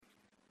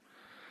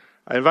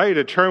I invite you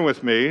to turn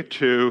with me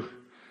to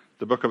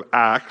the book of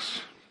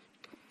Acts,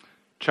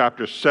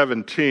 chapter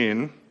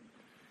 17.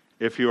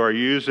 If you are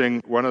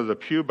using one of the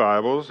pew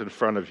Bibles in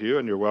front of you,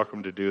 and you're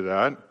welcome to do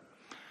that,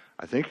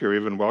 I think you're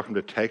even welcome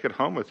to take it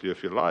home with you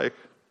if you like.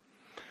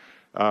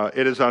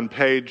 It is on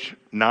page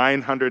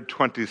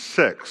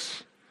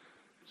 926.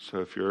 So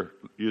if you're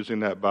using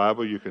that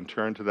Bible, you can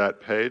turn to that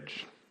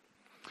page.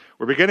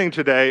 We're beginning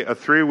today a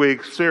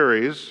 3-week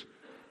series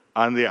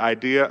on the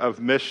idea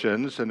of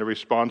missions and the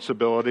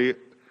responsibility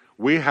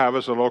we have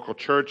as a local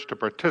church to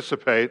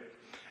participate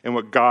in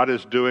what God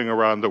is doing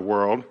around the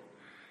world.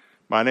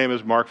 My name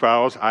is Mark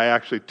Vowles. I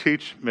actually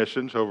teach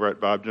missions over at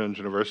Bob Jones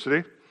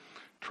University.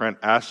 Trent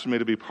asked me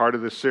to be part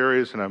of this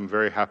series, and I'm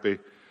very happy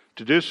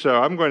to do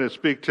so. I'm going to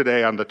speak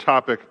today on the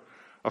topic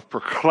of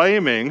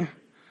proclaiming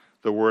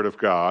the Word of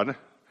God,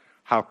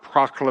 how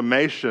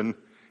proclamation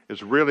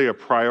is really a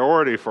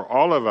priority for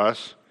all of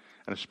us,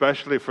 and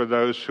especially for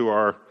those who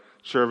are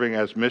serving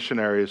as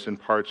missionaries in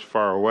parts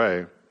far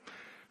away.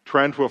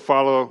 Trent will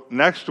follow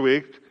next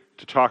week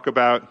to talk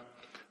about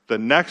the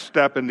next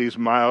step in these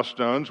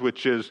milestones,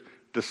 which is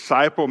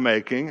disciple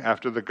making.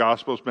 After the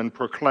gospel's been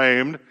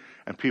proclaimed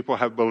and people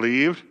have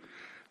believed,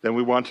 then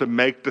we want to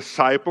make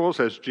disciples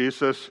as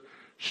Jesus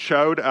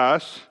showed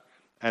us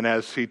and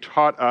as he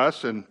taught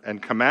us and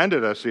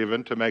commanded us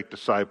even to make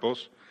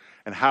disciples,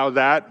 and how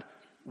that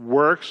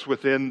works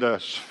within the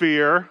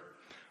sphere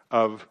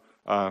of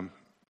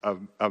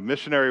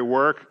missionary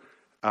work,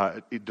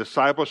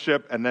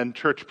 discipleship, and then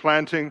church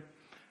planting.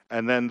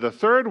 And then the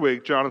third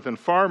week, Jonathan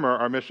Farmer,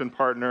 our mission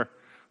partner,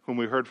 whom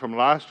we heard from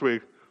last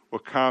week, will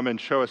come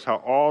and show us how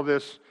all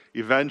this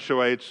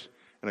eventuates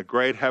in a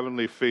great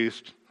heavenly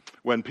feast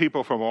when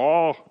people from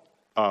all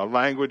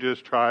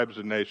languages, tribes,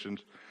 and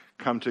nations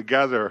come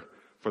together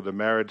for the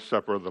marriage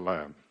supper of the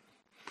Lamb.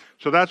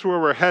 So that's where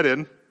we're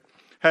heading.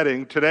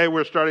 Today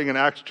we're starting in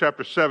Acts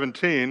chapter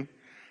 17,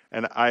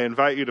 and I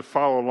invite you to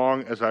follow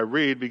along as I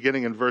read,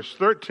 beginning in verse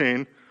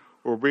 13.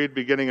 We'll read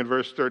beginning in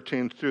verse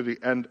 13 through the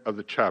end of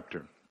the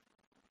chapter.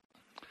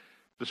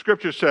 The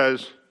scripture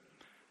says,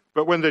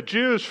 "But when the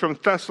Jews from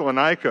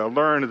Thessalonica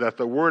learned that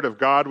the word of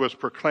God was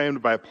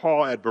proclaimed by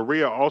Paul at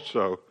Berea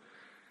also,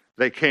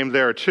 they came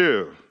there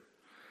too,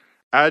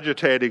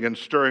 agitating and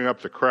stirring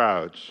up the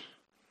crowds.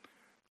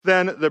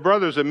 Then the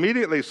brothers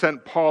immediately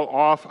sent Paul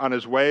off on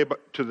his way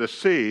to the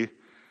sea,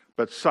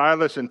 but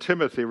Silas and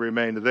Timothy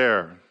remained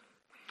there.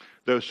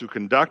 Those who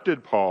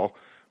conducted Paul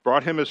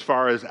brought him as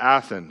far as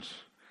Athens,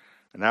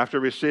 and after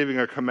receiving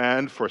a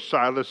command for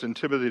Silas and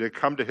Timothy to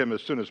come to him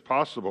as soon as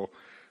possible,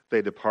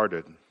 they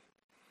departed.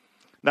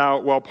 Now,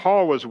 while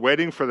Paul was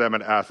waiting for them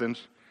at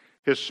Athens,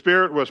 his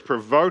spirit was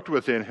provoked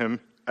within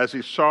him as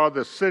he saw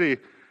that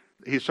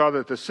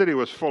the city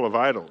was full of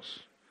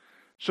idols.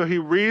 So he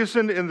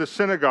reasoned in the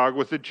synagogue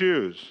with the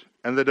Jews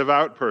and the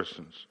devout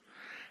persons,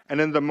 and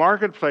in the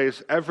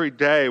marketplace every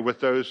day with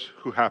those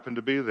who happened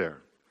to be there.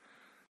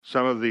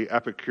 Some of the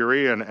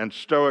Epicurean and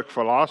Stoic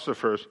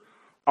philosophers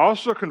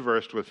also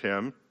conversed with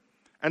him,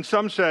 and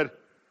some said,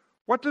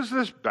 'What does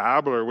this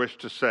babbler wish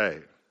to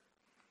say?'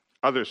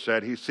 Others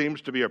said, 'He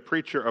seems to be a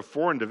preacher of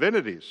foreign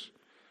divinities,'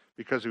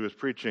 because he was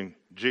preaching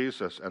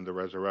Jesus and the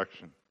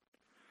resurrection.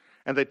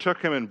 And they took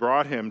him and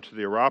brought him to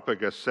the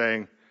Areopagus,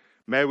 saying,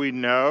 'May we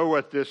know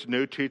what this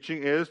new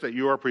teaching is that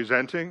you are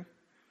presenting?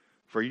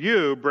 For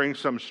you bring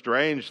some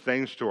strange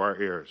things to our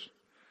ears.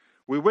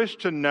 We wish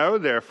to know,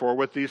 therefore,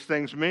 what these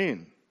things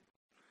mean.'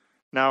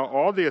 Now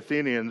all the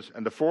Athenians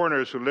and the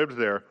foreigners who lived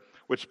there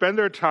would spend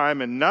their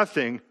time in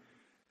nothing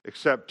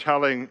except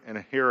telling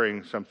and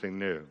hearing something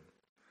new.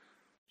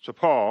 So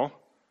Paul,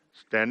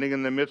 standing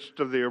in the midst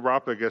of the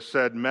Areopagus,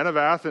 said, 'Men of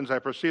Athens, I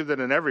perceive that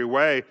in every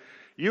way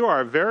you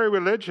are very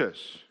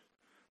religious.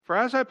 For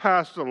as I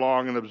passed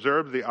along and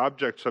observed the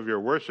objects of your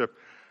worship,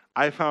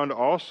 I found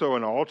also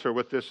an altar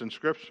with this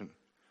inscription,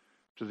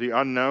 to the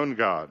unknown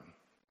God.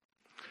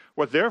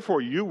 What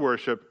therefore you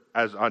worship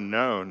as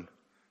unknown,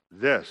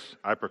 this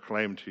I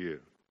proclaim to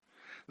you.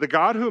 The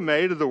God who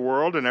made the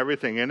world and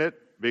everything in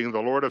it, being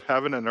the Lord of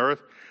heaven and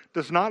earth,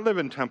 does not live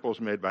in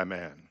temples made by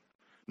man,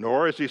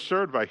 nor is he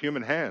served by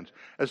human hands,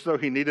 as though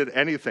he needed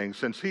anything,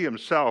 since he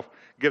himself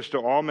gives to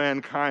all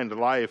mankind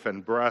life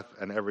and breath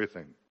and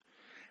everything.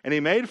 And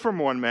he made from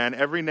one man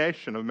every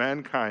nation of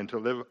mankind to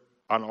live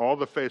on all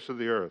the face of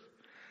the earth,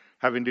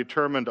 having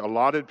determined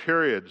allotted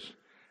periods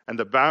and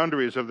the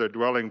boundaries of their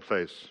dwelling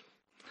place,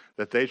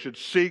 that they should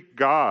seek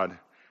God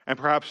and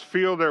perhaps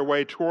feel their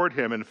way toward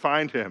him and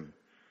find him.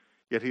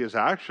 Yet he is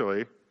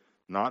actually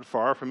not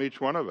far from each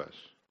one of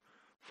us.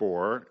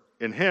 For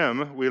in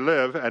him we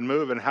live and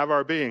move and have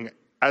our being,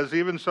 as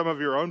even some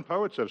of your own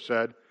poets have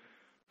said,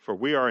 for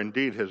we are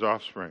indeed his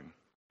offspring.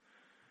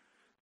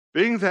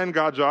 Being then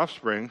God's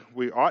offspring,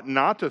 we ought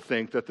not to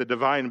think that the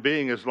divine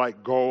being is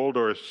like gold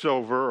or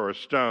silver or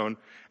stone,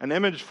 an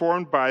image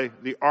formed by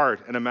the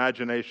art and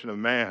imagination of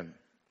man.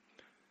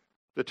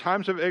 The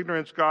times of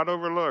ignorance God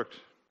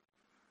overlooked,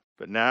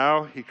 but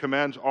now he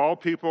commands all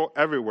people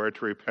everywhere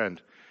to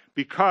repent,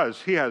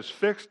 because he has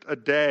fixed a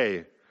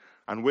day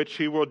on which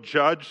he will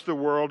judge the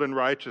world in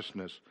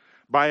righteousness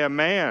by a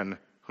man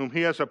whom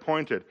he has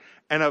appointed.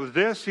 And of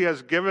this he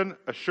has given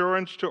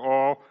assurance to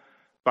all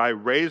by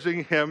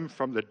raising him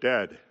from the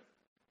dead.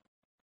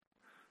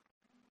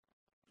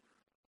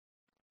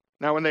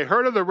 Now, when they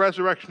heard of the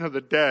resurrection of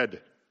the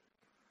dead,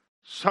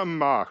 some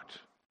mocked,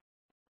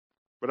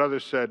 but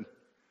others said,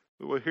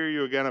 "We will hear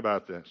you again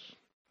about this."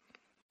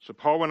 So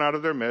Paul went out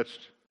of their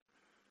midst,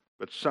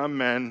 but some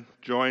men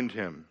joined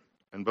him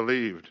and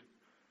believed,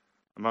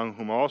 among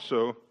whom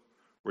also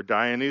were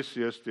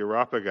Dionysius the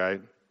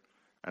Areopagite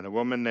and a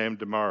woman named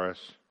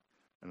Damaris,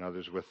 and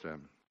others with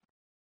them.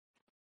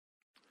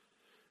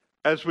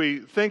 As we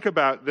think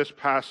about this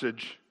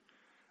passage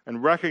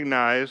and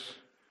recognize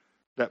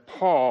that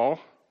Paul,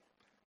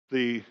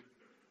 the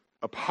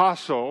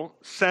apostle,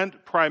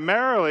 sent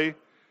primarily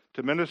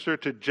to minister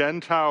to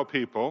Gentile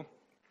people,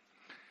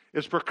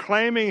 is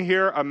proclaiming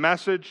here a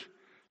message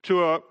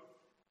to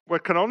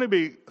what can only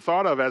be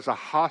thought of as a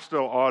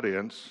hostile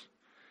audience.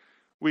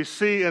 We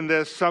see in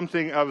this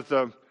something of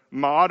the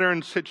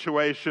modern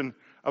situation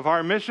of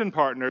our mission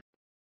partners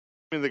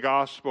in the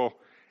gospel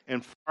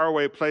in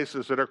faraway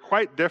places that are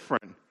quite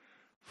different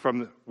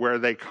from where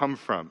they come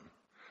from.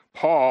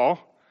 Paul,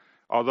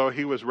 although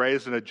he was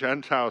raised in a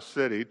Gentile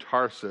city,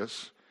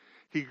 Tarsus,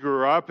 he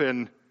grew up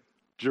in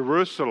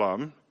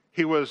Jerusalem.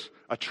 He was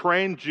a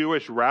trained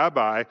Jewish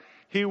rabbi.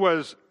 He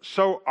was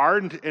so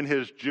ardent in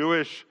his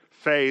Jewish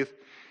faith,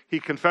 he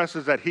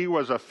confesses that he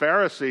was a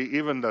Pharisee,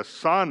 even the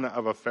son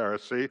of a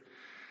Pharisee,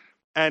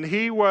 and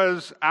he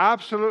was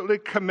absolutely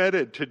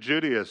committed to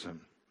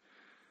Judaism.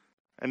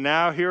 And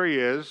now here he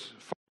is,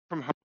 far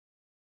from home,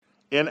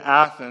 in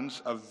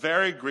Athens, a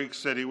very Greek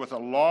city with a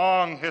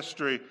long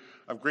history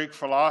of Greek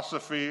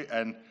philosophy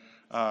and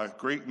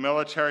Greek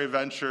military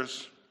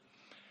ventures.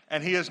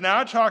 And he is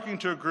now talking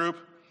to a group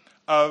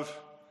of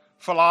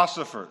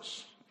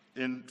philosophers.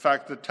 In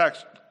fact, the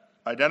text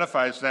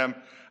identifies them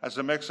as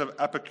a mix of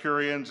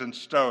Epicureans and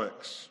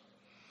Stoics.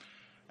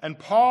 And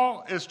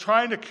Paul is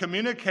trying to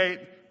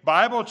communicate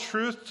Bible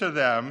truth to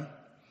them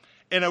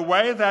in a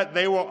way that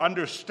they will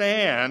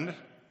understand,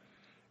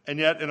 and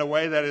yet in a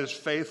way that is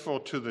faithful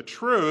to the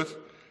truth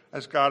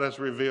as God has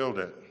revealed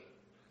it.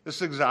 This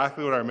is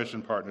exactly what our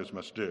mission partners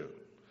must do.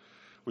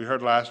 We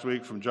heard last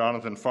week from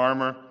Jonathan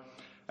Farmer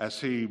as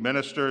he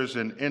ministers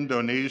in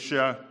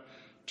Indonesia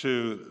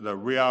to the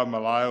Riau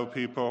Malayo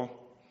people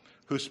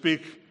who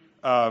speak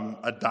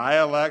a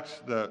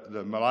dialect,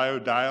 the Malayo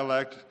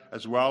dialect,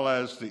 as well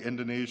as the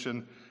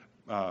Indonesian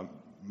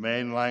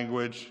main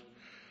language.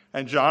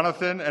 And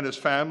Jonathan and his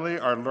family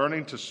are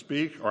learning to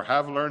speak, or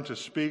have learned to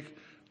speak,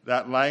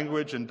 that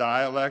language and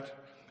dialect.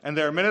 And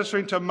they're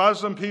ministering to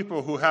Muslim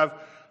people who have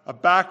a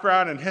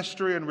background in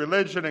history and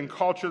religion and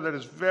culture that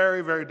is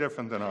very, very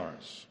different than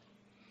ours.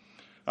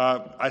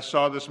 I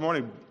saw this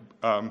morning,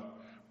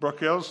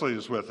 Brooke Ilsley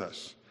is with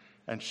us.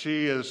 And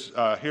she is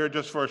here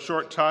just for a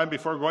short time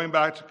before going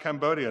back to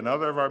Cambodia,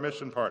 another of our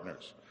mission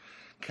partners.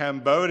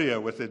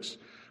 Cambodia, with its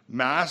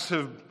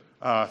massive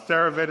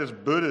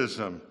Theravadist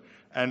Buddhism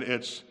and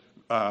its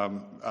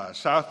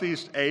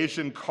Southeast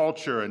Asian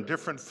culture and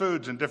different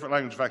foods and different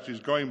languages. In fact, she's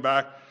going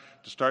back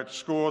to start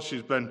school.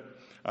 She's been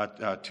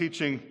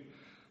teaching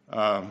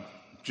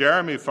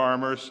Jeremy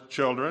farmers'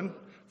 children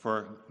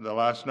for the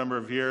last number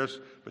of years,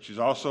 but she's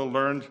also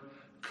learned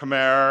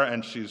Khmer,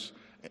 and she's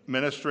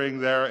ministering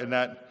there in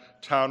that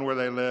town where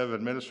they live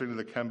and ministering to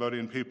the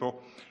Cambodian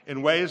people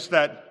in ways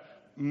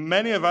that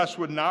many of us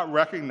would not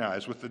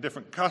recognize, with the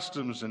different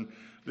customs and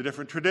the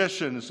different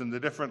traditions and the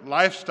different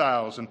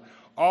lifestyles and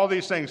all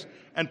these things.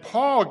 And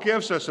Paul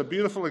gives us a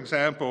beautiful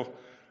example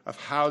of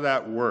how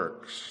that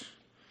works.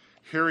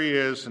 Here he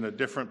is in a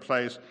different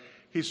place.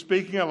 He's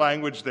speaking a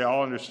language they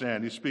all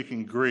understand. He's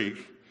speaking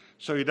Greek,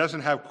 so he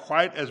doesn't have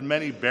quite as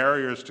many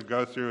barriers to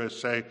go through as,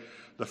 say,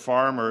 the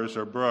farmers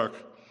or Brooke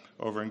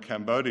over in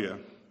Cambodia.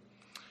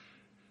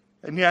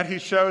 And yet he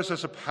shows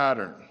us a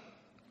pattern.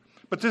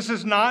 But this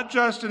is not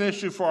just an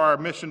issue for our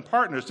mission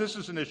partners. This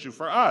is an issue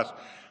for us.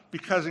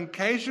 Because in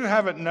case you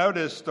haven't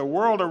noticed, the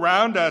world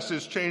around us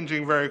is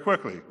changing very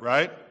quickly,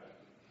 right?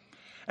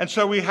 And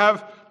so we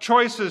have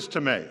choices to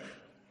make.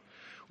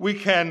 We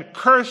can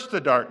curse the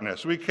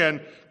darkness. We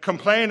can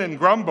complain and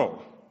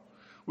grumble.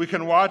 We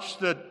can watch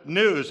the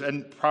news,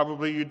 and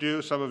probably you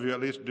do. Some of you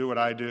at least do what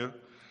I do.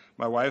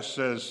 My wife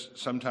says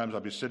sometimes I'll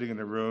be sitting in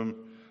a room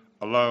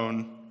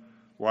alone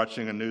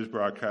watching a news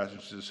broadcast,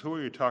 and she says, "Who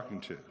are you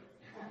talking to?"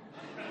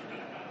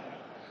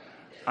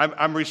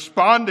 I'm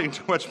responding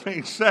to what's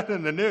being said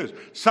in the news.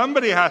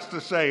 Somebody has to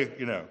say,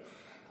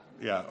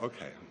 yeah,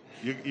 okay,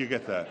 you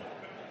get that.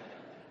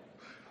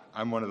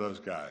 I'm one of those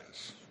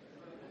guys.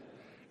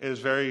 It is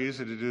very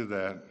easy to do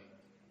that.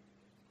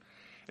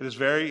 It is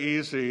very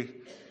easy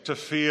to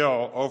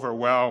feel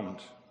overwhelmed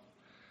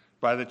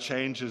by the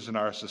changes in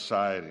our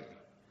society,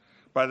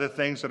 by the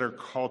things that are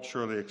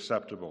culturally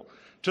acceptable,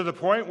 to the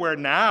point where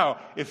now,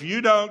 if you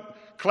don't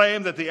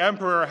claim that the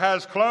emperor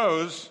has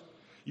clothes,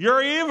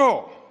 you're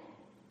evil.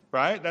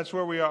 Right? That's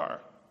where we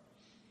are.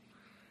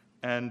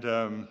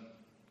 And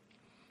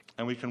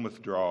we can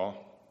withdraw,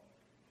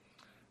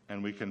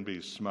 and we can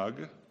be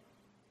smug,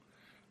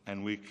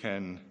 and we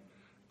can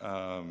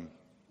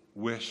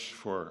wish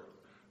for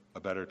a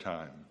better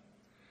time.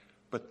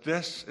 But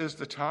this is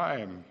the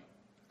time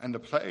and the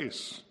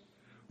place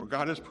where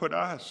God has put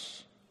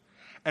us.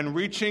 And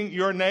reaching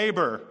your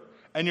neighbor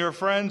and your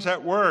friends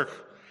at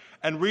work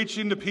and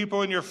reaching the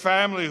people in your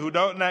family who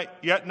don't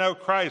yet know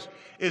Christ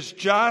is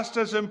just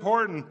as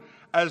important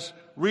as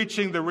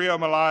reaching the Rio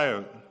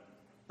Malayo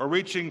or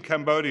reaching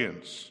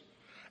Cambodians.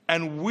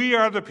 And we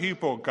are the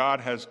people God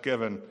has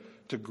given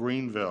to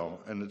Greenville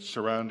and its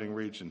surrounding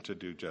region to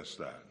do just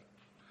that.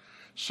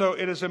 So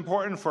it is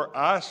important for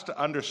us to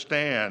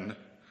understand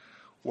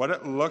what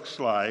it looks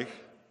like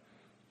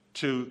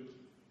to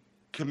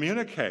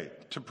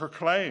communicate, to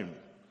proclaim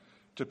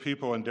to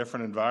people in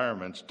different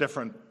environments,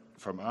 different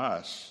from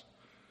us,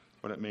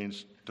 what it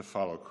means to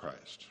follow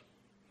Christ.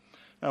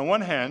 Now, on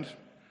one hand,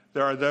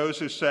 there are those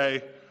who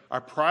say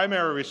our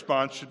primary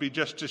response should be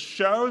just to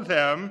show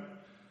them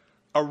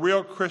a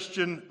real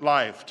Christian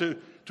life, to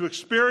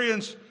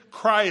experience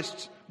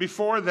Christ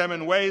before them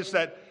in ways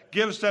that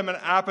gives them an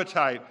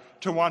appetite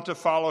to want to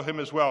follow him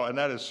as well, and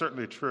that is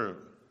certainly true.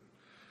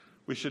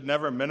 We should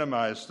never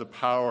minimize the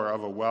power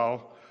of a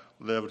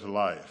well-lived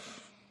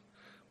life.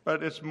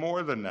 But it's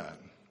more than that.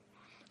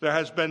 There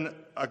has been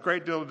a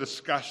great deal of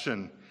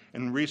discussion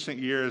in recent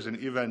years in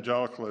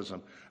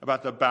evangelicalism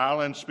about the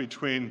balance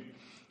between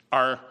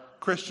our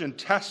Christian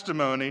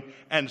testimony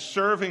and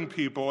serving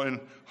people in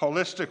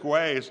holistic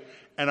ways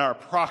and our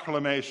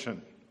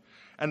proclamation,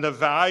 and the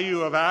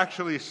value of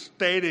actually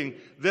stating,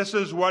 this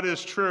is what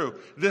is true,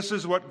 this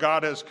is what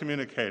God has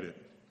communicated.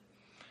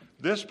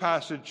 This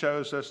passage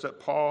shows us that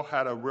Paul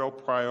had a real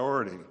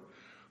priority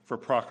for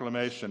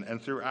proclamation, and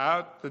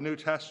throughout the New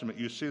Testament,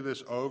 you see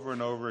this over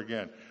and over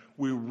again.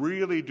 We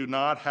really do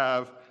not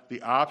have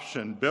the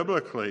option,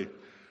 biblically,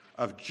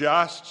 of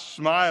just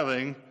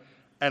smiling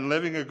and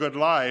living a good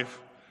life.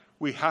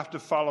 We have to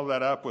follow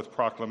that up with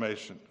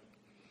proclamation.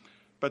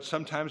 But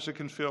sometimes it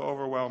can feel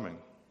overwhelming,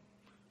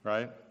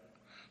 right?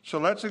 So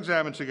let's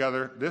examine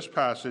together this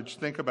passage,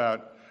 think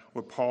about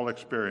what Paul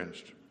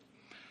experienced.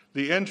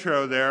 The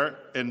intro there,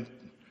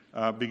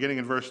 beginning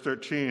in verse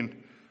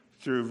 13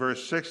 through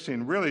verse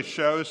 16, really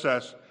shows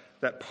us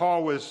that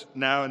Paul was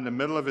now in the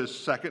middle of his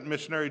second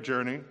missionary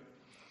journey.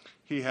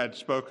 He had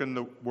spoken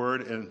the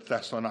word in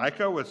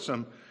Thessalonica with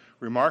some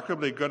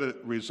remarkably good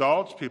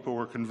results. People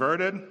were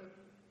converted,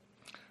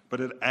 but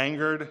it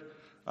angered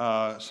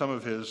some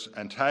of his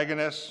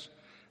antagonists,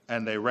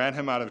 and they ran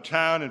him out of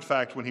town. In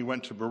fact, when he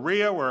went to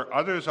Berea, where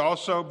others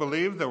also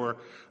believed, there were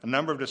a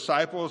number of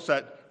disciples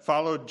that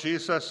followed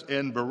Jesus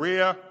in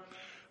Berea,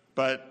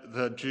 but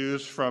the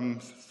Jews from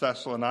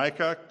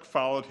Thessalonica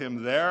followed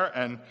him there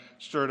and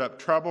stirred up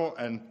trouble,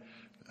 and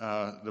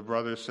the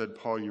brothers said,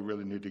 Paul, you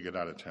really need to get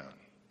out of town.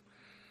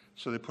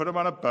 So they put him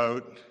on a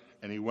boat,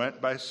 and he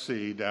went by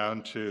sea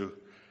down to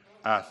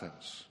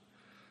Athens.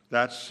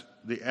 That's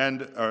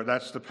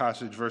the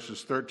passage,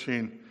 verses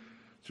 13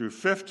 through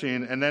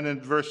 15. And then in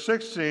verse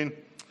 16,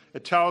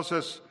 it tells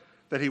us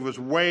that he was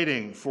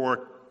waiting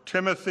for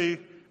Timothy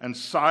and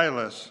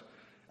Silas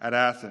at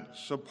Athens.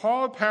 So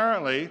Paul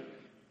apparently,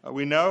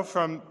 we know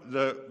from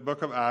the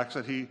book of Acts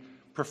that he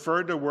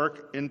preferred to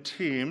work in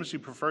teams. He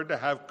preferred to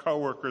have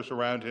co-workers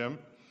around him.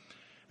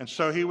 And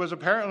so he was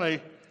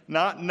apparently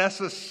not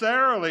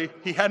necessarily,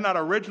 he had not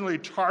originally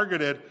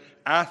targeted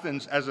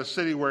Athens as a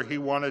city where he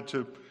wanted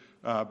to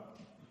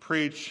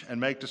preach and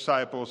make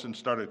disciples and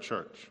start a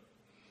church.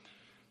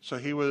 So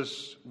he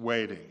was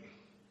waiting.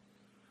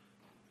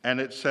 And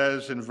it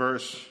says in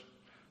verse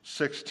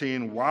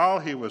 16, while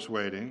he was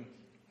waiting,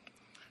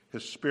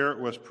 his spirit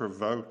was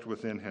provoked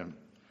within him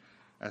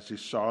as he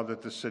saw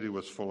that the city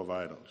was full of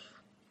idols.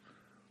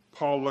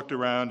 Paul looked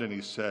around and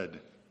he said,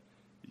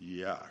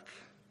 yuck.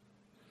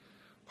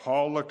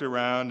 Paul looked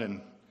around,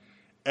 and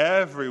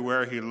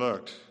everywhere he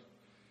looked,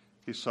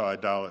 he saw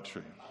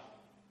idolatry.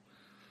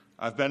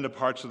 I've been to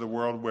parts of the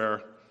world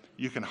where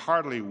you can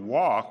hardly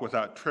walk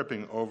without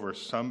tripping over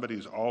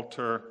somebody's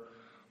altar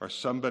or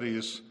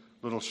somebody's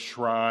little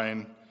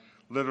shrine,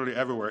 literally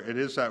everywhere. It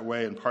is that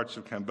way in parts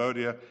of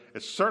Cambodia.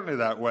 It's certainly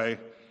that way,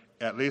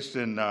 at least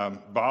in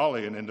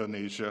Bali in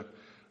Indonesia,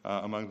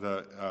 among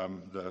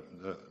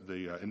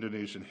the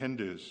Indonesian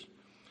Hindus.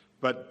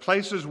 But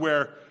places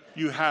where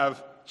you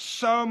have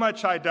so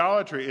much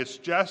idolatry,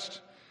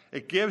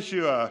 it gives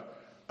you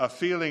a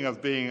feeling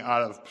of being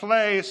out of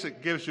place.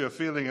 It gives you a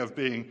feeling of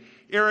being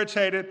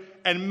irritated.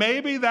 And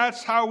maybe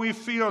that's how we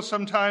feel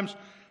sometimes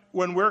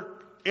when we're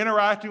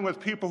interacting with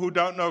people who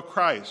don't know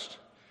Christ.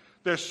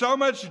 There's so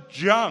much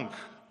junk,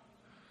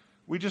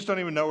 we just don't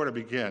even know where to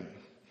begin.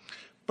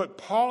 But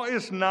Paul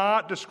is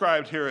not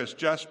described here as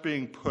just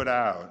being put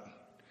out.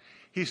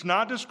 He's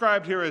not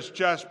described here as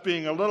just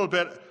being a little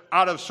bit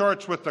out of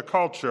sorts with the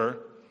culture.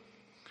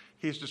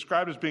 He's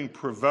described as being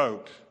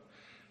provoked.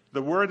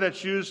 The word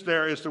that's used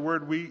there is the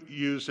word we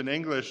use in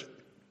English,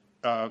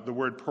 the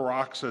word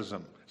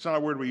paroxysm. It's not a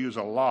word we use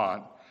a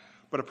lot,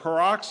 but a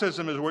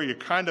paroxysm is where you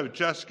kind of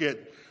just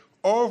get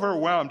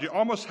overwhelmed. You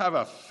almost have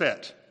a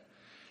fit.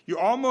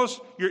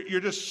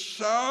 You're just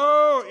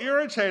so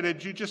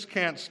irritated, you just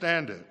can't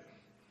stand it.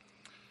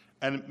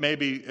 And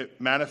maybe it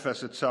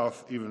manifests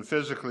itself even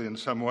physically in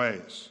some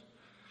ways.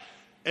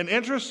 And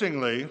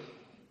interestingly,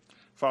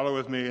 follow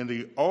with me, in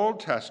the Old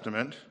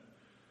Testament,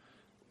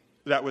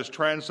 that was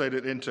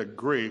translated into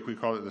Greek, we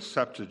call it the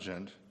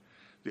Septuagint.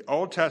 The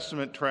Old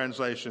Testament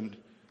translation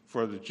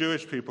for the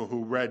Jewish people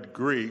who read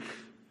Greek,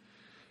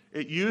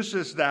 it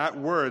uses that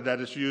word that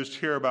is used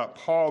here about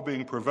Paul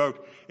being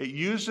provoked. It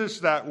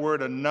uses that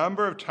word a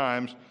number of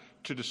times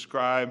to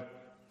describe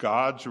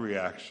God's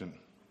reaction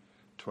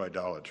to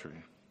idolatry.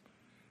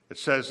 It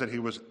says that he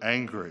was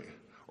angry,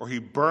 or he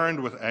burned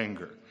with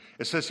anger.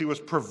 It says he was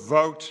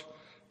provoked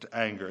to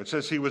anger. It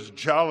says he was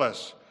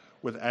jealous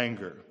with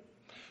anger.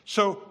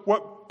 So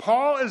what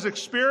Paul is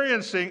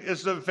experiencing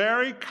is the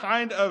very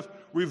kind of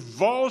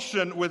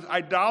revulsion with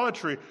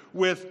idolatry,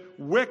 with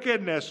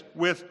wickedness,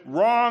 with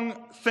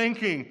wrong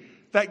thinking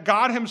that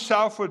God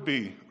himself would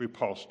be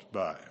repulsed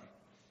by.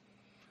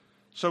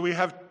 So we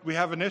have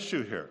an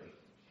issue here.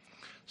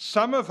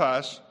 Some of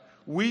us,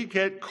 we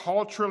get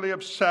culturally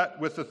upset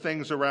with the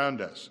things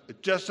around us.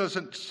 It just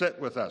doesn't sit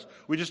with us.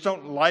 We just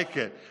don't like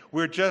it.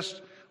 We're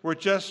just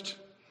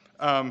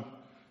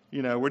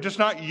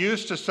not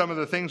used to some of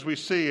the things we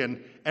see,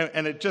 and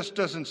it just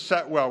doesn't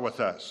set well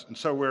with us. And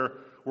so we're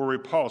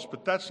repulsed.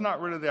 But that's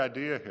not really the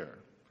idea here.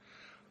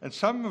 And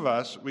some of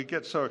us, we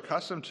get so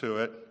accustomed to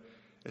it,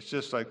 it's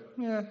just like,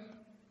 yeah,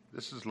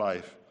 this is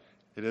life.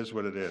 It is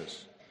what it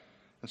is.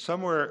 And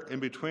somewhere in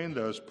between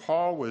those,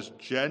 Paul was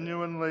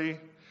genuinely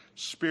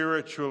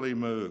spiritually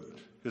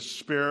moved. His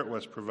spirit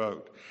was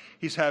provoked.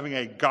 He's having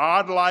a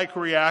godlike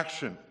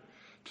reaction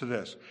to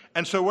this.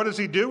 And so what does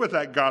he do with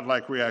that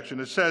godlike reaction?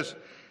 It says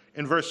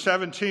in verse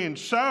 17,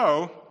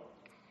 so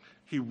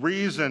he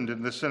reasoned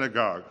in the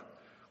synagogue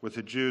with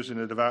the Jews and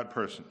the devout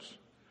persons.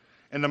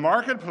 In the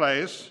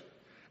marketplace,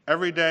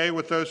 every day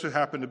with those who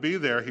happened to be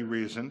there, he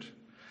reasoned.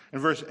 In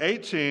verse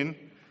 18,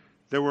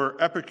 there were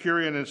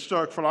Epicurean and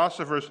Stoic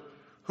philosophers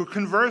who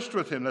conversed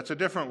with him. That's a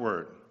different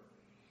word.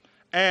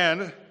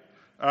 And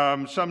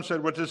some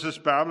said, what does this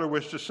babbler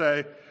wish to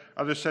say?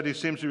 Others said he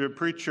seems to be a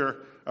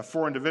preacher of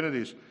foreign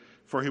divinities,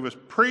 for he was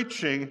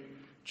preaching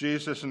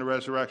Jesus and the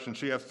resurrection.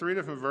 So you have three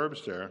different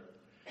verbs there.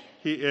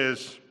 He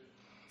is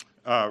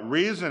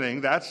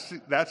reasoning. That's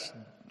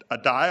a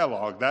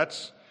dialogue.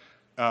 That's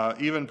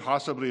even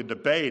possibly a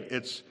debate.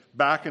 It's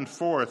back and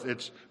forth.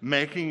 It's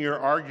making your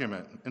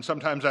argument. And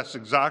sometimes that's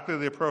exactly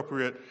the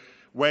appropriate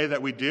way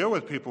that we deal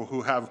with people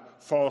who have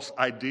false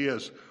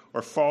ideas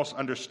or false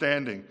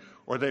understanding,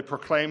 or they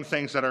proclaim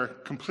things that are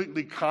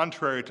completely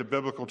contrary to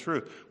biblical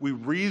truth. We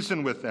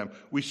reason with them.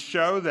 We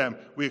show them.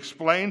 We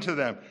explain to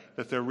them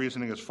that their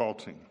reasoning is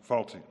faulty.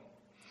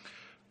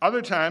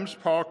 Other times,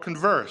 Paul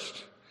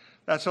conversed.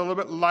 That's a little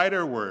bit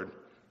lighter word.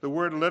 The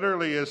word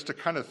literally is to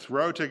kind of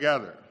throw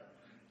together.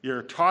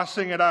 You're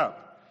tossing it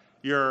up.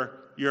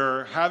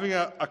 You're having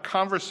a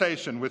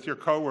conversation with your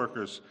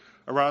coworkers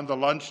around the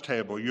lunch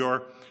table.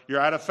 You're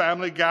at a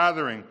family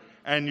gathering,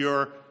 and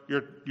you're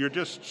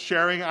just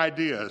sharing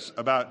ideas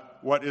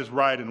about what is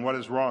right and what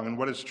is wrong and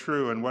what is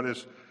true and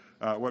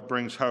what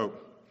brings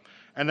hope.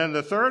 And then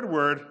the third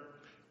word,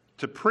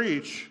 to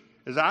preach,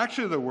 is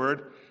actually the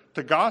word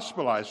to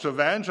gospelize, to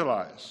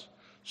evangelize.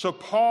 So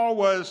Paul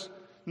was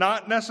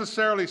not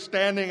necessarily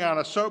standing on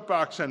a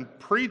soapbox and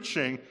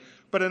preaching,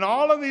 but in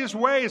all of these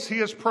ways he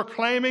is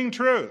proclaiming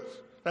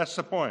truth. That's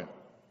the point.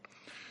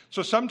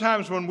 So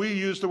sometimes when we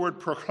use the word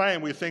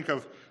proclaim, we think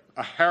of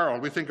a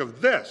herald, we think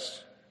of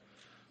this.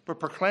 But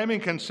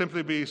proclaiming can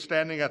simply be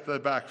standing at the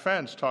back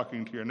fence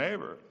talking to your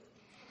neighbor.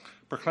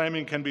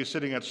 Proclaiming can be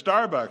sitting at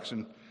Starbucks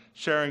and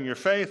sharing your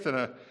faith in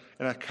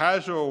a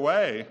casual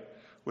way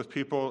with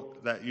people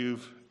that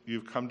you've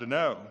come to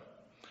know.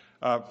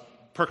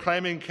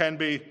 Proclaiming can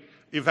be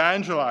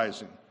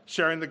evangelizing,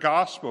 sharing the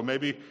gospel,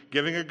 maybe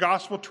giving a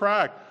gospel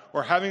tract,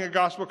 or having a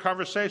gospel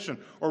conversation,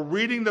 or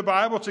reading the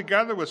Bible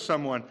together with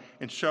someone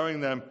and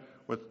showing them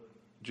what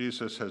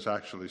Jesus has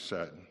actually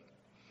said.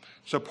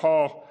 So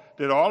Paul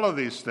did all of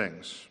these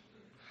things.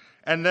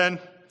 And then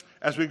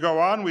as we go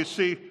on, we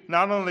see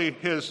not only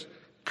his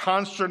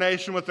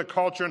consternation with the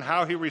culture and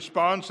how he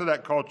responds to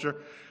that culture,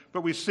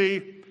 but we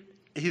see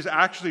he's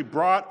actually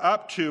brought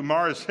up to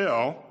Mars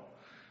Hill.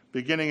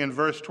 Beginning in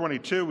verse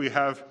 22, we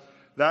have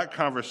that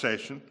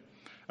conversation.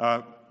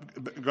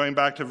 Going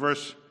back to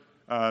verse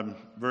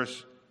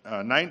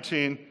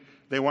 19,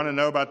 they want to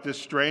know about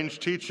this strange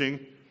teaching.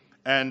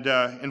 And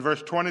in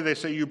verse 20, they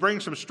say, you bring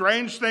some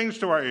strange things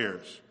to our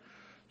ears.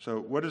 So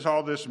what does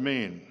all this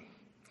mean?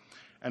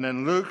 And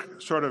then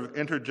Luke sort of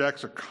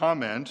interjects a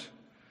comment,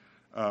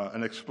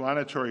 an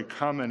explanatory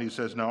comment. He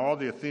says, now all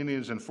the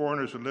Athenians and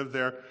foreigners who live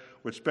there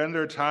would spend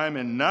their time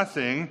in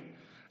nothing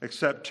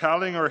except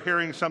telling or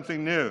hearing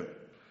something new.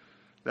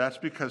 That's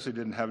because they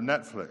didn't have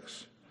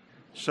Netflix.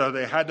 So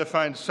they had to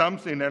find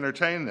something to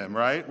entertain them,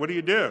 right? What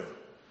do?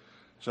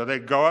 So they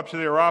go up to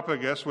the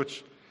Areopagus,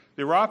 which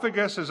the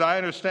Areopagus, as I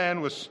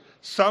understand, was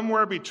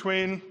somewhere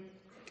between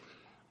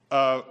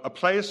a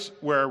place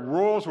where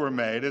rules were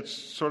made. It's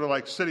sort of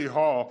like City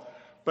Hall,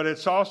 but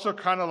it's also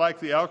kind of like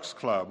the Elks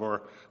Club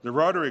or the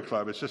Rotary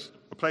Club. It's just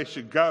a place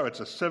you go. It's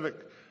a civic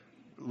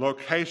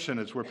location.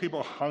 It's where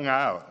people hung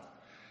out.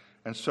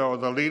 And so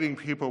the leading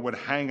people would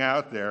hang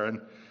out there and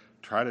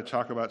try to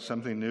talk about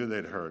something new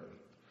they'd heard.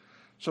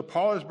 So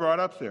Paul is brought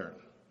up there.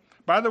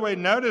 By the way,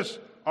 notice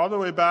all the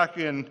way back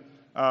in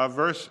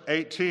verse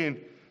 18,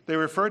 they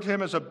referred to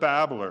him as a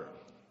babbler.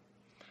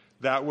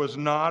 That was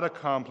not a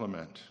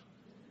compliment.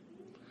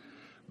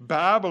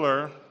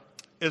 Babbler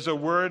is a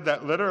word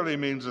that literally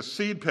means a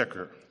seed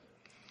picker.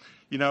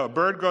 You know, a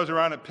bird goes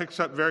around and picks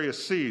up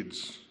various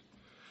seeds.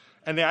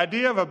 And the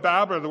idea of a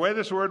babbler, the way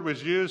this word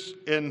was used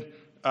in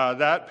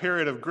that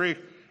period of Greek,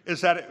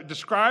 is that it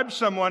describes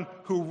someone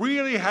who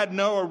really had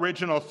no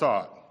original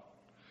thought.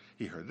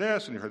 He heard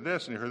this, and he heard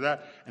this, and he heard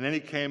that, and then he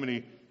came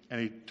and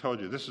he told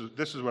you, this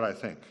is what I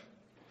think.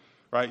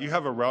 Right? You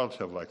have a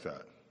relative like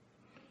that.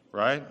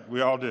 Right?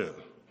 We all do.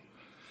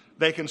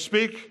 They can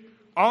speak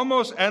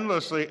almost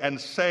endlessly and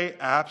say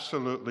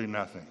absolutely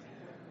nothing.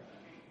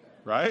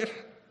 Right?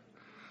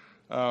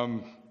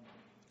 And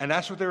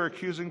that's what they were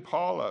accusing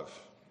Paul of,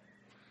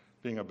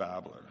 being a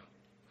babbler.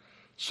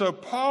 So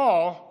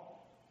Paul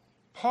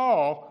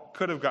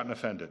could have gotten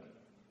offended.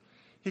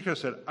 He could have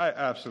said, I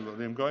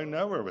absolutely am going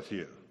nowhere with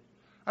you.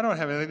 I don't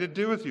have anything to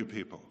do with you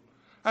people.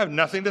 I have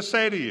nothing to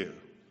say to you.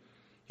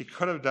 He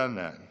could have done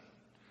that.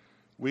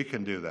 We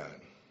can do that.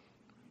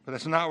 But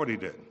that's not what he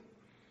did.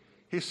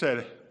 He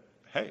said,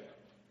 hey,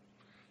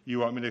 you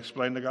want me to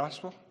explain the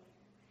gospel?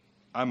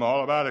 I'm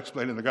all about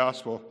explaining the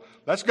gospel.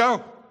 Let's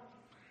go.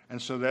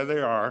 And so there they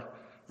are,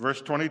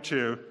 verse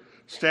 22,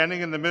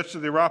 standing in the midst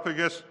of the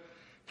Areopagus.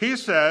 He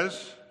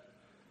says,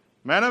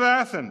 men of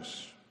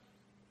Athens,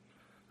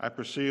 I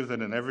perceive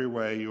that in every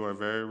way you are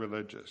very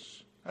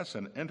religious. That's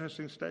an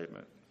interesting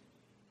statement.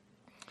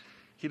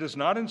 He does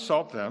not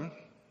insult them.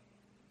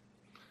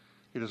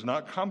 He does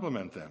not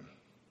compliment them.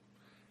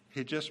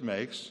 He just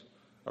makes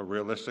a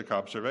realistic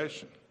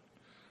observation.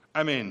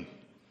 I mean,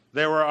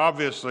 they were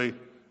obviously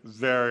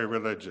very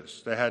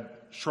religious. They had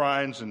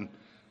shrines and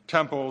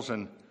temples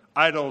and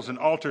idols and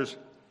altars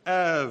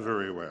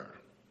everywhere.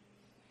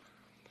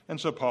 And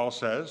so Paul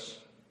says,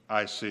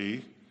 I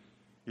see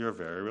you're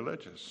very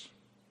religious.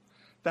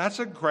 That's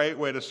a great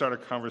way to start a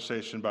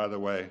conversation, by the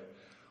way,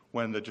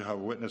 when the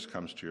Jehovah's Witness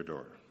comes to your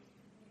door,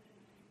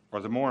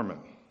 or the Mormon,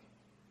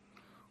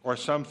 or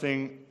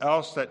something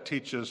else that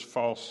teaches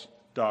false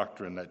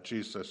doctrine that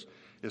Jesus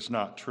is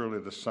not truly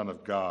the Son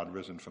of God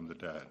risen from the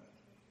dead.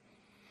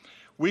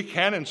 We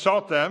can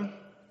insult them.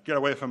 Get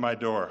away from my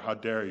door. How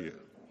dare you?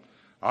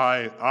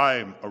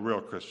 I'm a real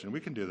Christian.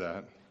 We can do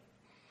that.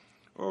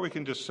 Or we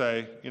can just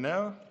say, you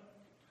know,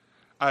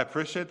 I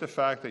appreciate the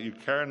fact that you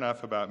care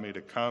enough about me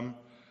to come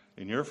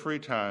in your free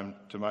time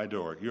to my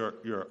door.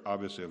 You're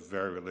obviously a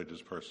very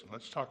religious person.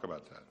 Let's talk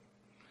about that.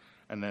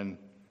 And then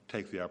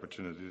take the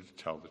opportunity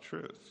to tell the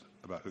truth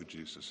about who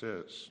Jesus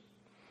is.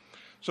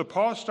 So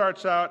Paul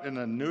starts out in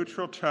a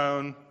neutral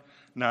tone,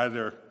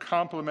 neither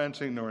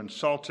complimenting nor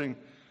insulting,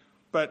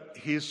 but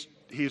he's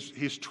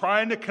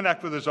trying to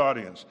connect with his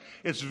audience.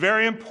 It's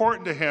very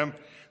important to him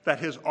that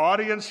his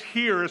audience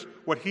hears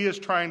what he is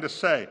trying to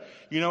say.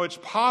 You know, it's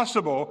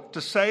possible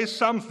to say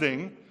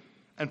something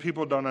and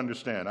people don't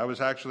understand. I was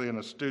actually in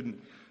a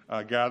student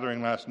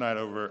gathering last night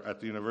over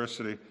at the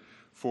university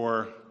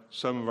for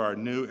some of our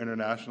new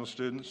international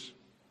students.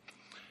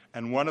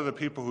 And one of the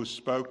people who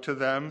spoke to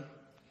them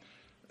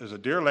is a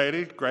dear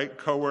lady, great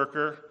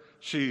coworker.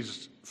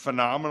 She's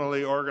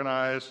phenomenally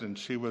organized, and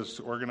she was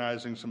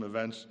organizing some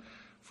events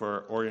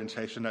for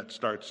orientation that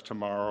starts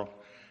tomorrow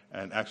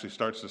and actually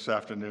starts this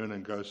afternoon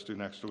and goes through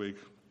next week.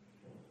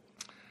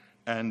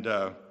 And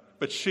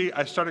but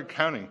I started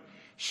counting.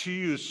 She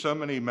used so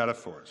many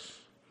metaphors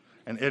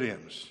and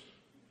idioms.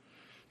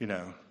 You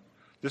know,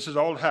 this is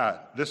old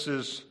hat. This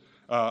is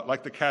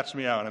like the cat's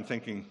meow. And I'm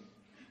thinking,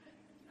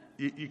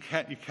 you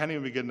can't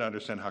even begin to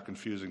understand how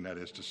confusing that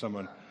is to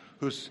someone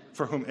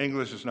for whom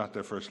English is not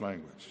their first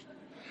language.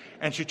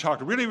 And she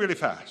talked really, really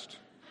fast.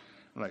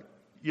 I'm like,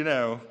 you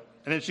know,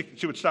 and then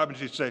she would stop and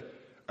she'd say,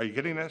 are you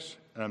getting this?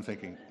 And I'm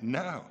thinking,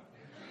 no,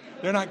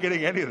 they're not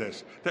getting any of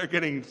this. They're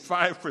getting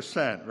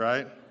 5%,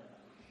 right?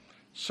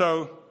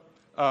 So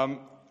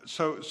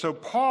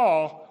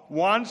Paul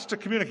wants to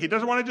communicate. He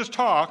doesn't want to just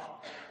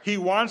talk. He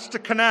wants to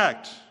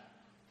connect.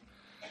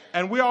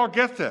 And we all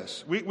get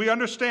this. We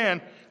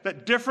understand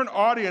that different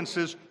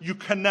audiences, you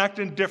connect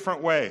in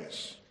different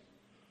ways,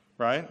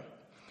 right?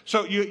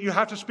 So you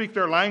have to speak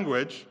their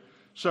language.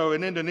 So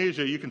in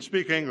Indonesia, you can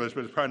speak English,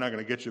 but it's probably not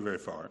going to get you very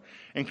far.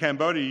 In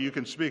Cambodia, you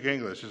can speak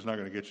English. It's not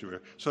going to get you very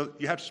far. So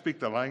you have to speak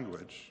the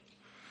language.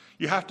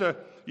 You have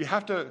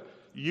to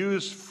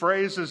use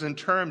phrases and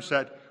terms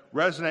that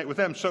resonate with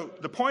them. So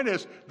the point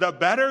is, the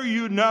better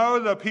you know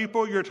the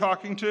people you're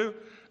talking to,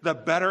 the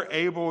better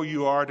able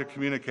you are to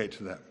communicate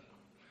to them.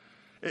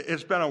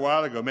 It's been a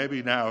while ago,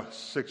 maybe now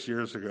 6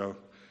 years ago,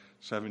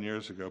 7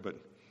 years ago, but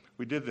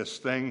we did this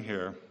thing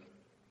here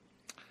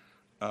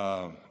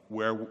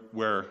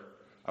where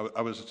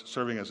I was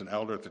serving as an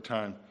elder at the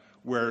time,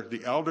 where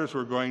the elders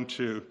were going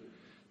to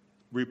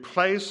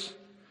replace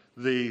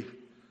the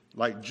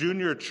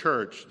junior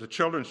church, the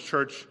children's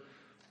church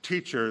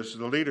teachers,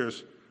 the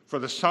leaders, for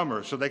the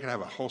summer so they could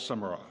have a whole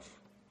summer off.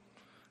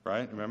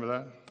 Right? Remember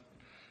that?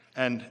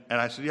 And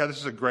I said, yeah, this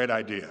is a great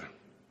idea.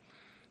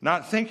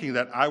 Not thinking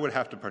that I would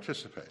have to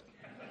participate.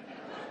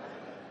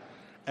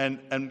 And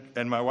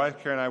my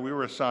wife, Karen, and I, we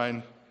were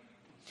assigned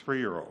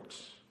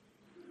 3-year-olds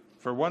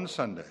for one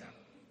Sunday.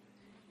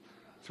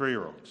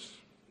 3-year-olds.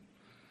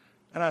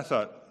 And I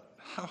thought,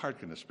 how hard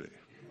can this be?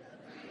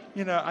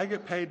 You know, I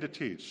get paid to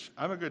teach.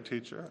 I'm a good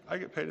teacher. I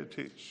get paid to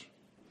teach.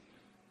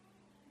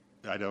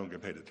 I don't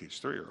get paid to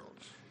teach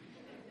 3-year-olds.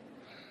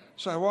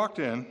 So I walked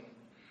in,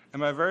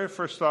 and my very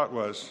first thought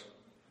was,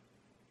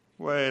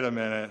 wait a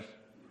minute.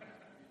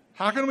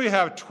 How can we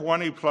have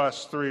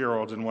 20-plus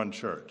 3-year-olds in one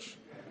church?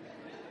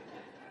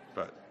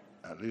 But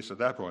at least at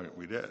that point,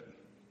 we did.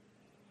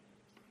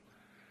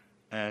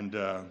 And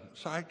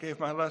so I gave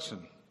my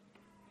lesson.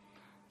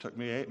 Took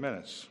me 8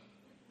 minutes.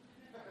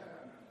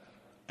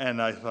 And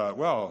I thought,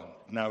 well,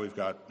 now we've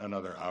got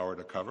another hour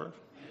to cover.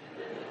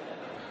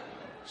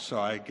 So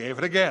I gave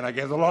it again. I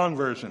gave the long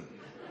version.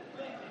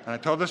 And I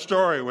told the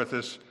story with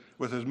as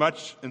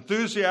much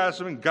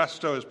enthusiasm and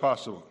gusto as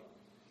possible.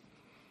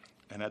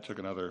 And that took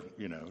another,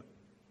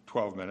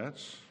 12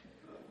 minutes.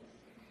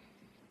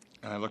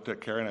 And I looked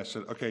at Carrie and I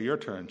said, okay, your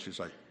turn. She's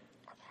like,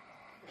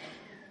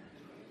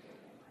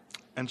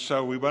 and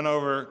so we went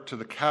over to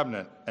the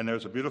cabinet, and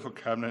there's a beautiful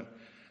cabinet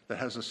that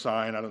has a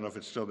sign. I don't know if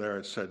it's still there.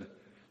 It said,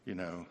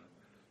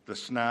 the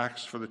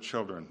snacks for the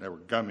children. There were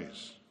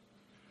gummies.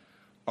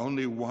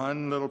 Only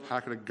one little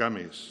packet of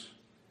gummies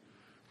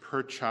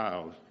per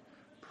child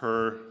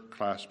per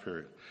class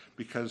period.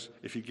 Because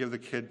if you give the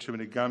kid too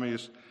many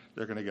gummies,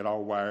 they're going to get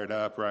all wired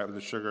up, right, with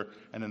the sugar,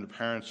 and then the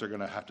parents are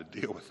going to have to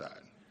deal with that.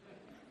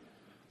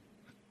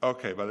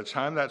 Okay, by the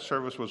time that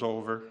service was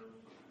over,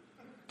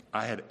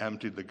 I had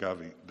emptied the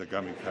gummy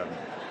cabinet.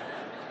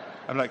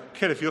 I'm like,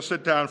 kid, if you'll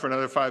sit down for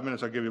another 5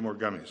 minutes, I'll give you more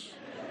gummies.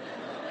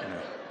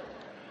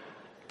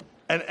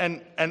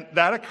 And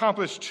that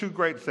accomplished two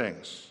great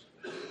things.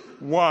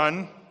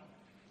 One,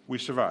 we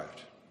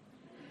survived.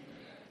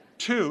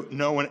 Two,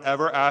 no one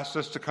ever asked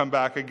us to come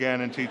back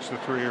again and teach the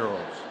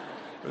 3-year-olds.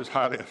 It was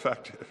highly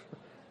effective.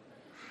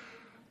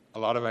 A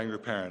lot of angry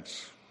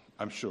parents,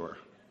 I'm sure.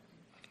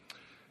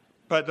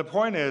 But the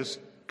point is,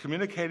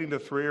 communicating to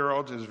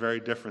 3-year-olds is very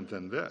different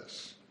than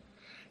this.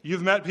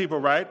 You've met people,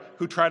 right,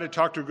 who try to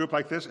talk to a group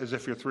like this as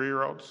if you're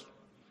 3-year-olds.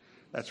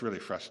 That's really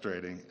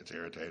frustrating. It's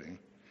irritating.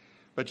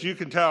 But you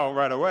can tell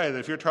right away that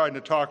if you're trying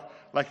to talk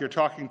like you're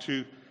talking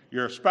to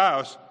your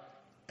spouse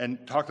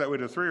and talk that way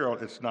to a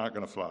 3-year-old, it's not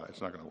going to fly. It's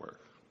not going to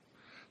work.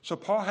 So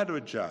Paul had to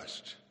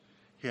adjust.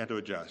 He had to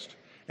adjust.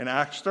 In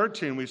Acts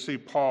 13, we see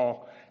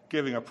Paul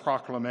giving a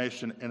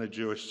proclamation in a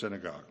Jewish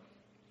synagogue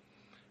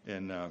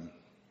in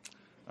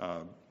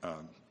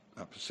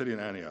Pisidian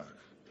Antioch.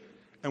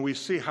 And we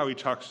see how he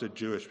talks to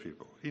Jewish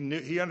people.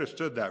 He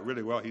understood that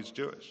really well. He's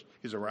Jewish.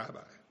 He's a rabbi.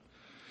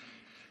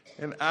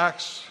 In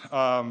Acts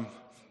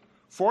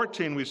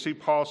 14, we see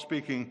Paul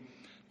speaking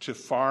to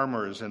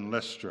farmers in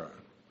Lystra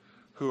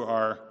who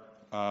are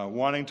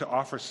wanting to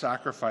offer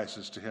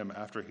sacrifices to him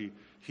after he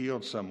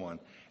healed someone.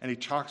 And he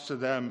talks to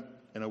them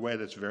in a way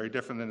that's very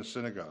different than a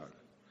synagogue.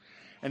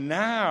 And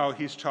now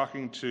he's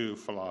talking to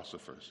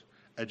philosophers,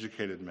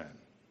 educated men.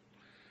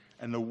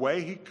 And the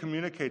way he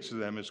communicates to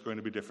them is going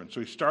to be different. So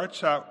he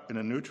starts out in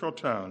a neutral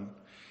tone.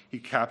 He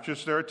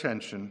captures their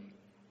attention.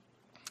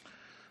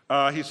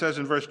 He says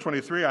in verse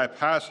 23,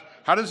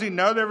 how does he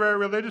know they're very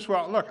religious?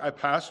 Well, look, I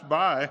passed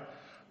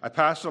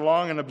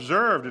along and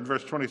observed, in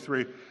verse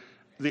 23,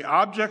 the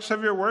objects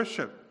of your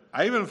worship.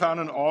 I even found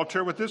an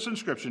altar with this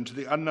inscription, to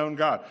the unknown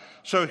God.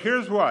 So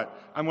here's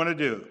what I'm going to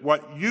do.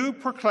 What you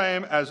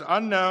proclaim as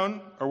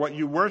unknown, or what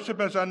you worship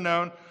as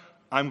unknown,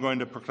 I'm going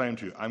to proclaim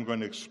to you. I'm going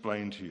to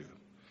explain to you.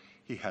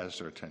 He has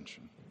their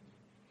attention.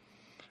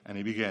 And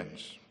he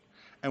begins.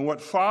 And what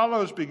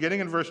follows,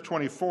 beginning in verse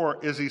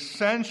 24, is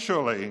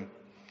essentially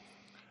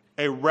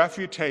a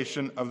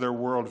refutation of their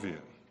worldview.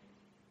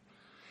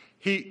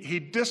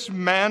 He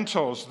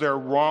dismantles their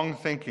wrong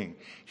thinking.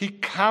 He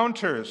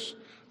counters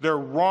their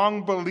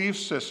wrong belief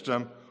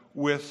system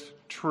with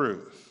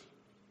truth.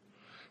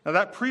 Now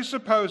that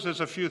presupposes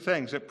a few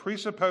things. It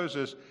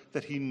presupposes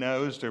that he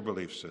knows their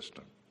belief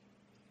system.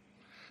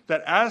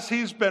 That as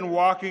he's been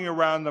walking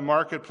around the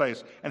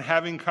marketplace and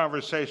having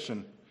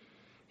conversation,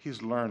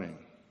 he's learning.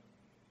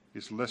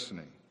 He's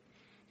listening.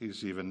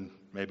 He's even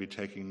maybe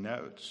taking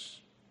notes.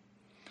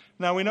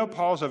 Now, we know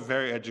Paul's a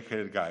very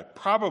educated guy,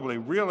 probably,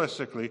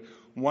 realistically,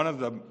 one of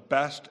the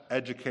best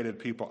educated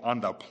people on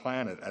the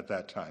planet at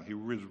that time. He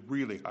was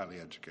really highly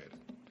educated.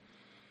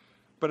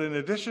 But in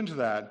addition to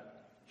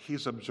that,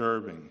 he's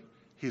observing,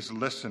 he's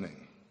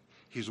listening,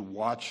 he's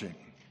watching,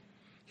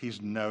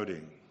 he's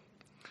noting.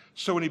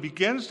 So when he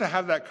begins to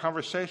have that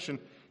conversation,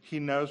 he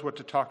knows what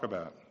to talk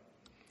about.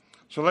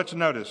 So let's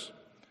notice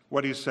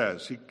what he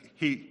says.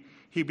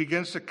 He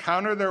begins to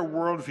counter their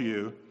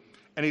worldview,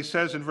 and he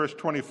says in verse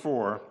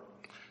 24,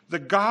 the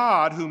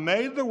God who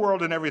made the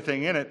world and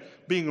everything in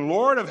it, being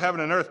Lord of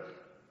heaven and earth,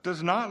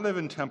 does not live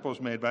in temples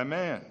made by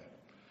man.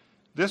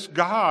 This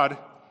God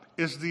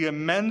is the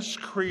immense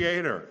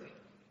creator.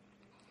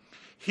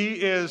 He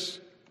is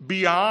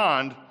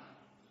beyond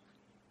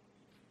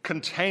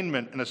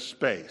containment in a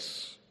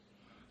space,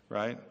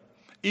 right?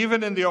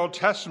 Even in the Old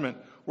Testament,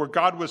 where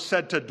God was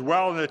said to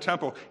dwell in the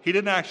temple, he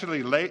didn't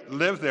actually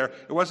live there.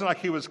 It wasn't like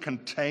he was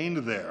contained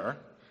there.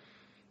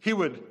 He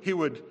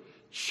would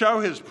show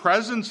his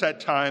presence at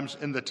times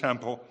in the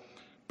temple,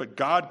 but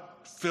God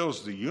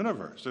fills the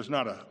universe. There's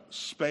not a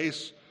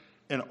space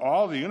in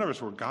all the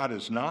universe where God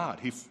is not.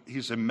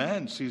 He's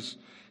immense. He's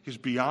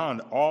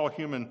beyond all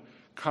human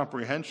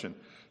comprehension.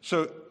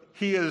 So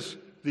he is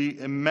the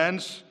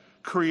immense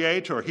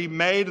creator. He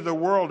made the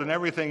world and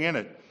everything in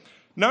it.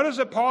 Notice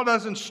that Paul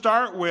doesn't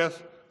start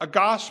with a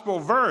gospel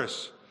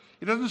verse.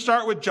 He doesn't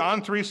start with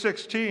John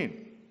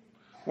 3:16.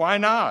 Why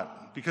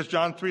not? Because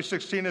John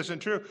 3:16 isn't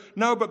true?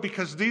 No, but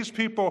because these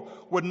people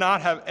would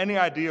not have any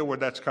idea where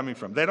that's coming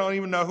from. They don't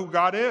even know who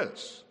God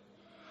is,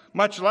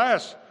 much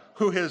less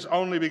who his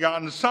only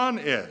begotten Son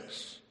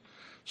is.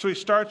 So he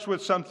starts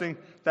with something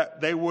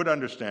that they would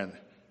understand.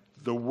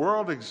 The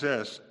world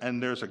exists,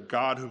 and there's a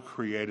God who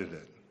created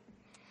it.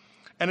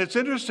 And it's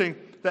interesting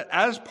that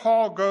as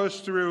Paul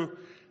goes through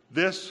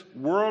this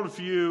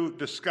worldview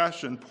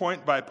discussion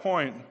point by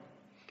point,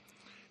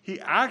 he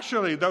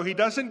actually, though he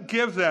doesn't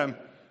give them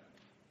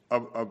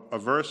a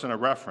verse and a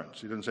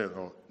reference, he doesn't say,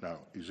 oh, now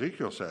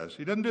Ezekiel says,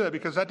 he doesn't do that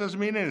because that doesn't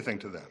mean anything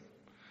to them.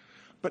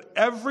 But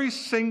every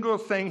single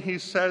thing he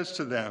says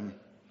to them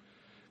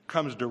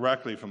comes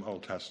directly from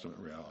Old Testament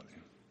reality.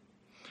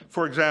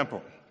 For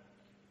example,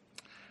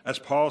 as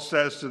Paul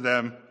says to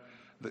them,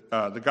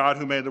 the God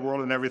who made the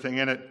world and everything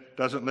in it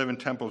doesn't live in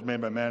temples made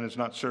by man, is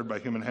not served by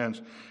human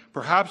hands.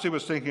 Perhaps he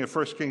was thinking of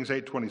 1 Kings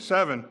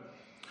 8:27,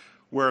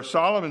 where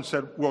Solomon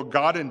said, will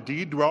God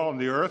indeed dwell on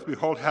the earth?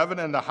 Behold, heaven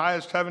and the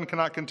highest heaven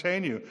cannot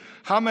contain you.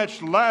 How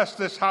much less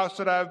this house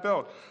that I have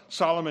built?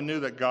 Solomon knew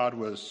that God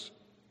was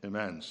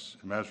immense,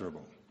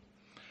 immeasurable.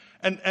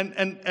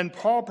 And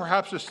Paul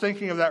perhaps is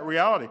thinking of that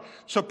reality.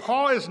 So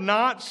Paul is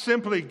not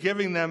simply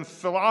giving them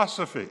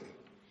philosophy.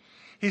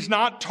 He's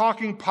not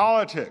talking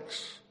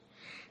politics.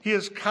 He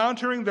is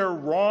countering their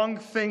wrong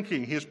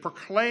thinking. He is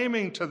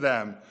proclaiming to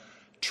them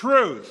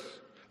truth,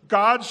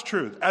 God's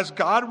truth, as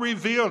God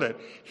revealed it.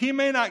 He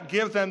may not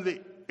give them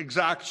the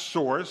exact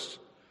source,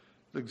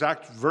 the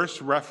exact verse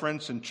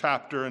reference and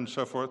chapter and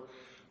so forth,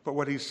 but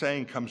what he's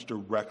saying comes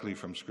directly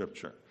from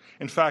Scripture.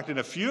 In fact, in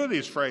a few of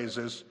these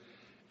phrases,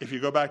 if you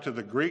go back to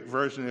the Greek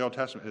version of the Old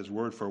Testament, it is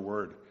word for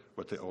word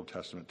what the Old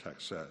Testament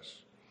text says.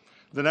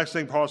 The next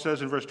thing Paul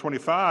says in verse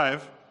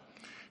 25,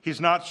 he's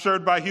not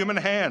served by human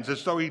hands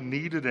as though he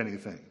needed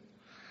anything,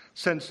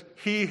 since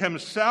he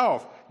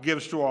himself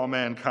gives to all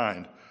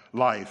mankind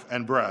life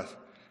and breath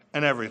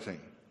and everything.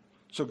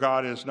 So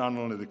God is not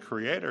only the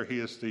creator, he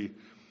is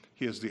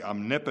the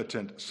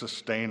omnipotent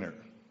sustainer.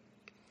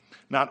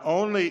 Not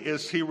only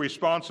is he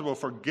responsible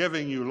for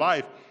giving you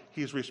life,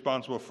 he's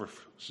responsible for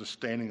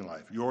sustaining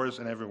life, yours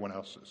and everyone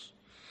else's.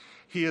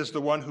 He is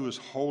the one who is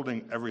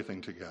holding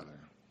everything together.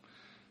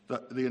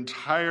 The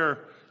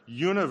entire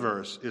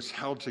universe is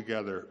held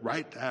together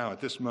right now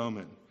at this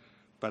moment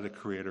by the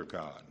Creator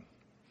God.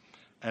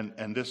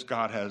 And this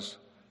God has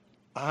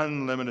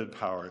unlimited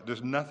power.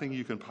 There's nothing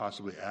you can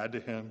possibly add to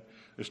him.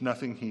 There's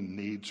nothing he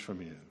needs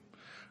from you.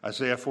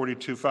 Isaiah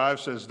 42:5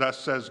 says, thus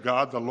says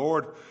God, the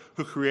Lord,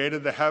 who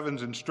created the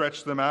heavens and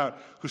stretched them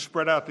out, who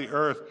spread out the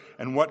earth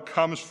and what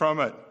comes from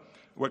it,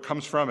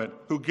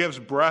 who gives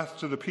breath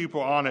to the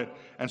people on it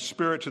and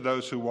spirit to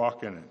those who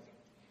walk in it.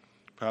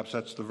 Perhaps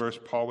that's the verse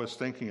Paul was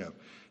thinking of.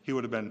 He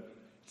would have been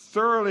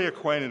thoroughly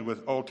acquainted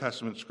with Old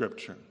Testament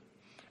Scripture.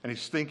 And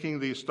he's thinking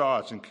these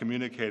thoughts and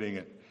communicating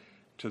it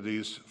to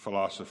these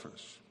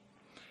philosophers.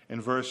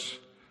 In verse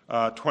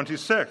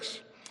 26,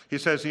 he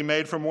says, he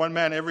made from one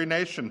man every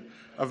nation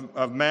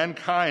of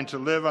mankind to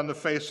live on the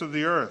face of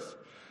the earth,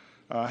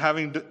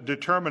 having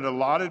determined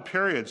allotted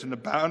periods and the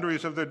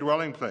boundaries of their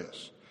dwelling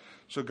place.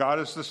 So God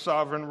is the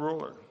sovereign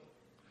ruler.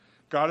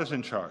 God is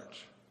in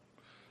charge.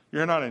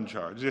 You're not in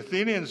charge. The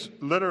Athenians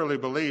literally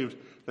believed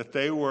that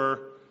they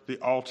were the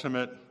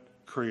ultimate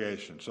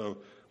creation. So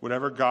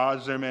whatever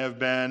gods there may have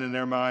been in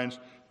their minds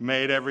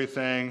made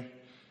everything.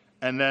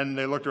 And then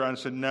they looked around and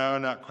said, no,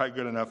 not quite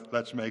good enough.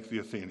 Let's make the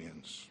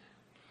Athenians.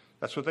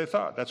 That's what they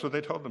thought. That's what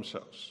they told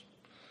themselves.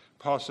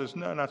 Paul says,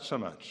 no, not so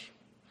much.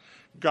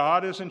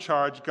 God is in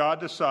charge. God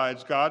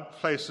decides. God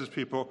places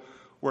people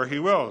where he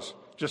wills.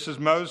 Just as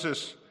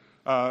Moses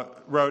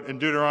wrote in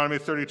Deuteronomy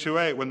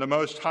 32:8, when the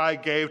Most High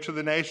gave to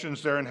the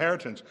nations their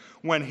inheritance,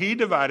 when he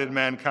divided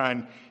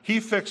mankind, he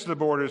fixed the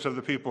borders of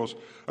the peoples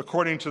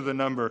according to the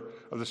number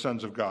of the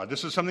sons of God.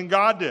 This is something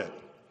God did.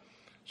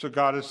 So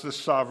God is the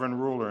sovereign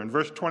ruler. In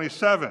verse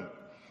 27,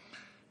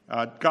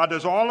 God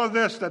does all of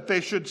this that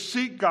they should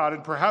seek God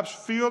and perhaps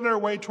feel their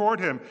way toward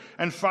him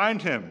and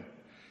find him.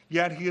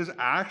 Yet he is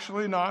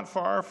actually not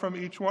far from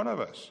each one of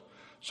us.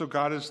 So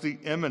God is the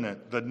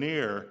imminent, the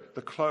near,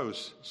 the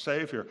close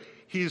Savior.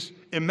 He's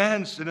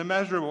immense and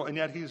immeasurable, and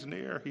yet he's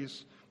near.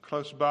 He's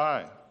close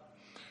by.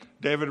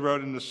 David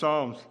wrote in the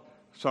Psalms,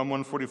 Psalm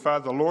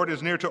 145, the Lord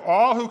is near to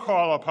all who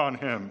call upon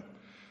him,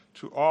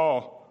 to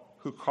all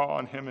who call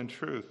on him in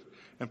truth.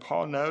 And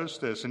Paul knows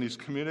this, and he's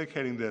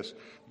communicating this.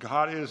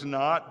 God is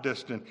not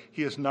distant.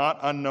 He is not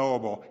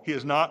unknowable. He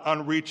is not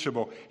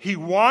unreachable. He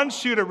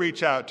wants you to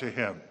reach out to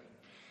him.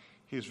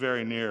 He's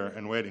very near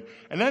and waiting.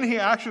 And then he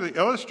actually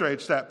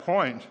illustrates that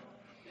point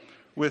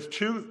with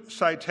two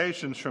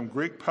citations from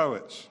Greek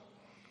poets.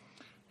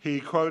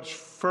 He quotes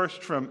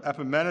first from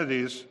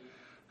Epimenides,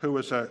 who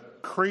was a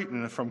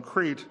Cretan from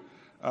Crete,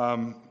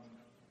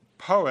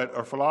 poet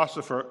or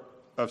philosopher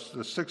of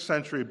the 6th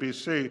century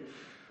BC.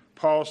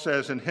 Paul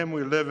says, in him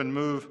we live and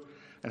move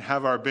and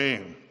have our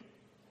being.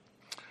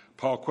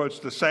 Paul quotes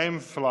the same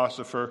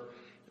philosopher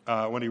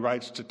when he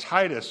writes to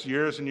Titus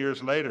years and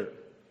years later.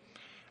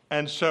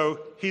 And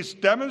so he's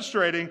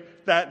demonstrating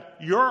that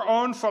your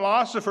own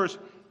philosophers,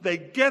 they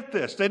get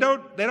this. They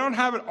don't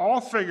have it all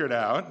figured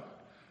out.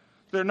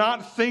 They're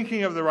not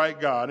thinking of the right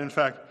God. In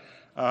fact,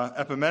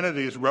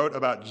 Epimenides wrote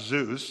about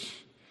Zeus,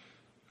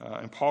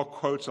 and Paul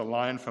quotes a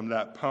line from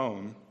that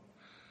poem.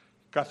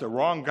 Got the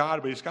wrong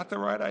God, but he's got the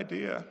right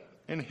idea.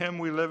 In him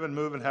we live and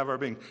move and have our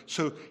being.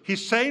 So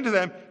he's saying to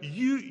them,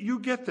 you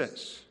get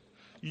this.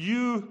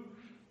 You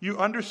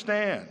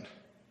understand.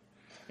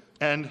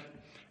 And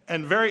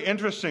very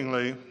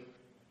interestingly,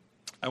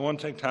 I won't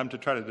take time to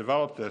try to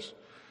develop this,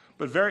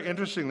 but very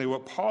interestingly,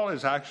 what Paul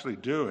is actually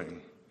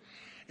doing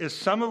is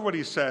some of what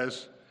he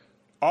says,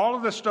 all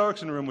of the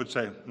Stoics in the room would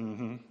say,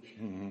 mm-hmm,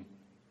 mm-hmm.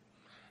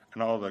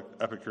 And all the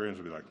Epicureans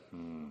would be like,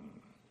 hmm.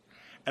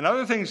 And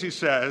other things he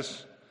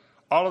says,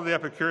 all of the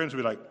Epicureans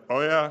would be like,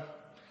 oh yeah,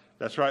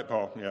 that's right,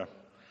 Paul, yeah.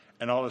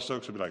 And all the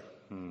Stoics would be like,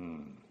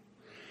 hmm.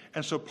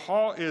 And so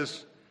Paul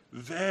is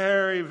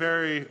very,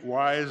 very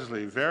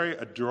wisely, very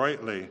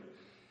adroitly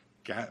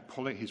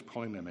he's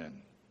pulling them in.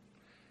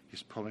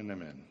 He's pulling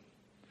them in.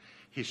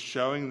 He's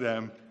showing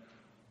them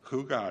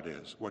who God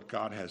is, what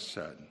God has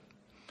said.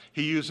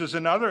 He uses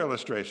another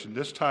illustration,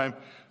 this time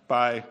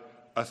by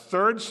a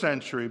 3rd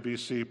century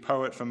BC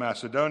poet from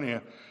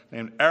Macedonia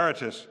named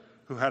Aratus,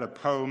 who had a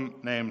poem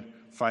named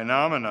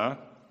Phenomena.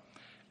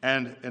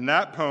 And in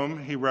that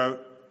poem, he wrote,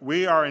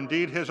 we are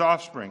indeed his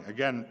offspring,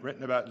 again,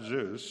 written about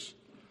Zeus.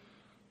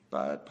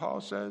 But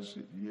Paul says,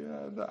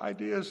 yeah, the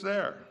idea is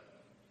there.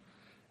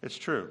 It's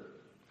true.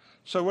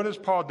 So what is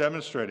Paul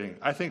demonstrating?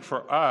 I think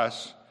for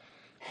us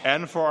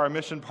and for our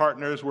mission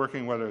partners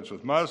working, whether it's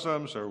with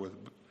Muslims or with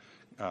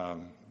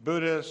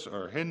Buddhists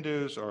or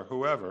Hindus or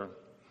whoever,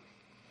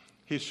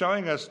 he's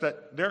showing us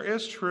that there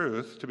is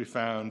truth to be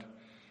found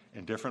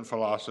in different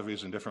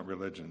philosophies and different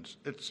religions.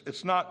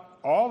 It's not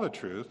all the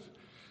truth.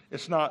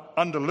 It's not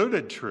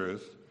undiluted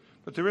truth,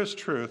 but there is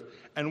truth.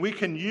 And we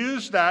can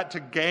use that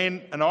to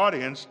gain an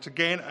audience, to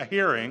gain a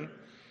hearing,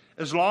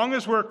 as long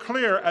as we're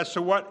clear as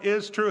to what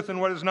is truth and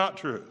what is not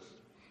truth.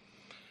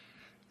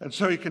 And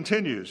so he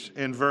continues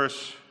in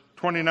verse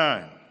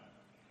 29,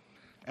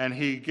 and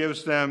he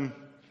gives them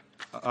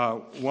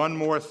one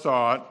more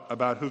thought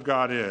about who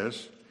God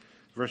is.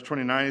 Verse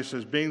 29, he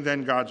says, being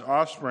then God's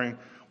offspring,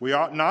 we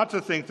ought not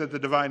to think that the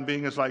divine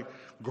being is like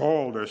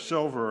gold or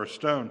silver or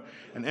stone,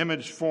 an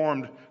image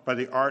formed by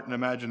the art and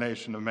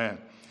imagination of man.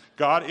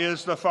 God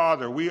is the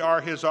Father. We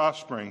are his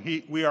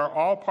offspring. We are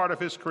all part of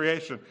his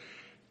creation.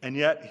 And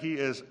yet he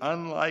is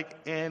unlike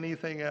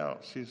anything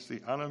else. He's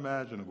the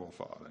unimaginable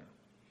Father.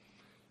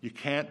 You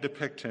can't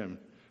depict him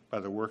by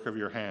the work of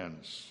your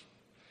hands.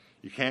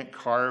 You can't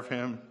carve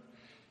him.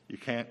 You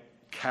can't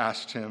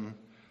cast him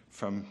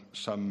from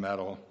some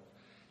metal.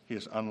 He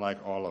is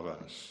unlike all of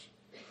us.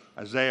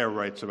 Isaiah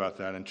writes about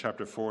that in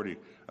chapter 40,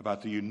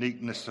 about the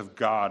uniqueness of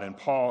God. And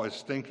Paul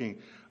is thinking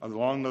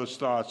along those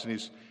thoughts,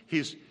 and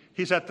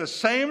he's at the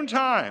same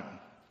time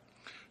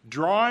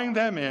drawing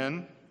them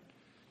in,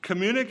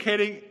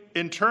 communicating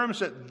in terms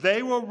that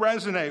they will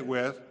resonate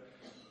with,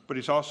 but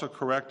he's also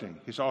correcting.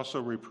 He's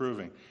also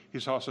reproving.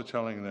 He's also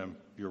telling them,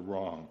 you're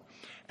wrong.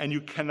 And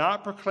you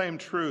cannot proclaim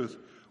truth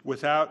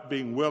without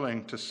being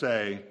willing to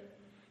say,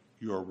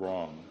 you're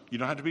wrong. You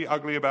don't have to be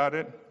ugly about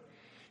it.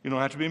 You don't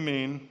have to be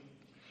mean.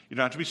 You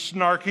don't have to be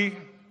snarky.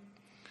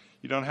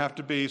 You don't have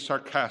to be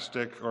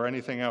sarcastic or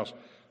anything else.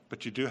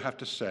 But you do have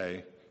to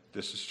say,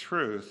 this is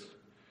truth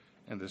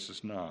and this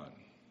is not.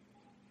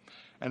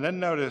 And then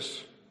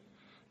notice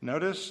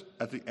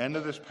at the end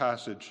of this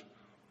passage,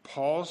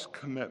 Paul's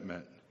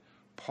commitment,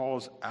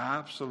 Paul's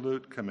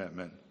absolute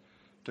commitment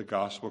to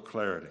gospel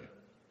clarity.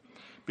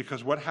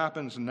 Because what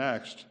happens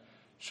next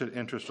should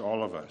interest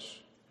all of us.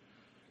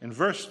 In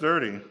verse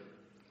 30,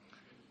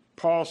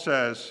 Paul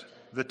says,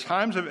 the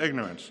times of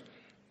ignorance,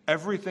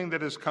 everything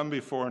that has come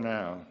before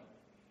now,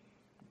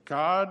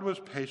 God was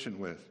patient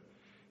with.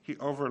 He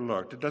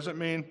overlooked. It doesn't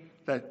mean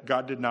that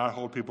God did not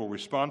hold people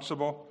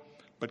responsible,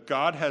 but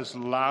God has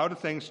allowed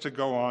things to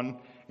go on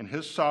in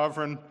his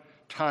sovereign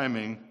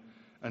timing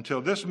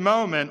until this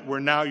moment where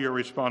now you're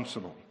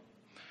responsible.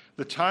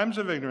 The times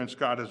of ignorance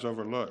God has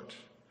overlooked.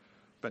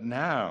 But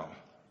now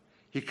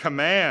he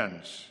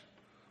commands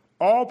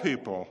all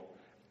people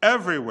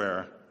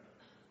everywhere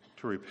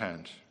to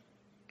repent.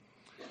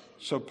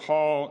 So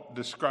Paul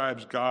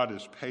describes God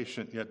as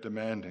patient yet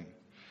demanding.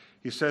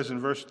 He says in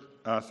verse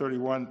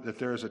 31 that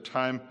there is a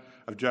time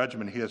of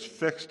judgment. He has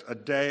fixed a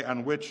day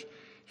on which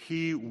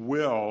he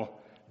will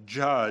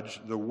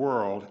judge the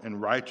world in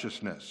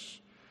righteousness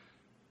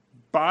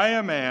by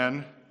a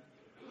man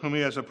whom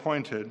he has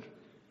appointed,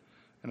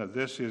 and of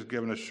this he has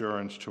given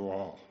assurance to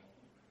all,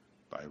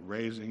 by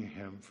raising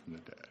him from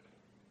the dead.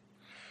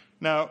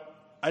 Now,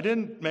 I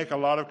didn't make a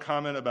lot of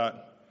comment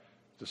about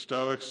the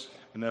Stoics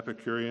and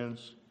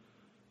Epicureans.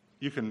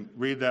 You can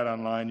read that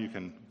online. You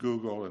can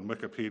Google and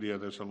Wikipedia.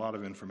 There's a lot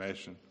of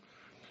information.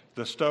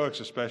 The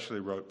Stoics especially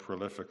wrote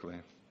prolifically.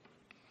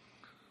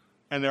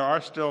 And there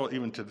are still,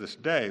 even to this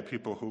day,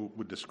 people who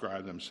would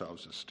describe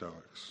themselves as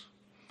Stoics.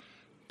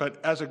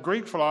 But as a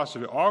Greek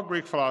philosophy, all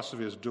Greek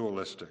philosophy is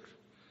dualistic.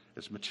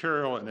 It's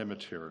material and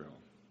immaterial.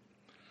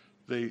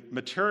 The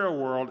material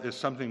world is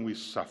something we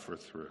suffer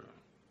through.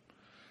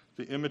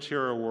 The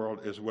immaterial world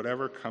is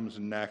whatever comes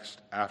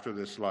next after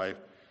this life,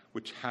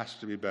 which has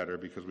to be better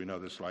because we know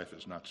this life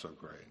is not so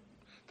great.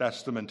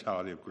 That's the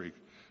mentality of Greek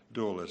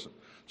dualism.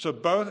 So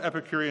both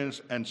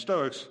Epicureans and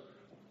Stoics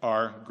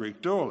are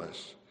Greek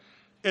dualists.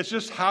 It's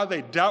just how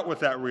they dealt with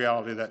that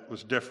reality that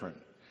was different.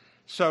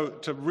 So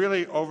to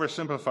really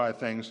oversimplify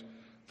things,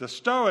 the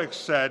Stoics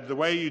said the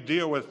way you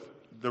deal with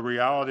the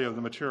reality of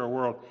the material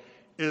world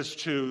is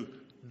to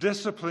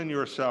discipline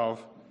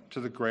yourself to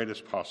the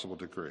greatest possible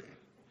degree.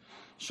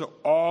 So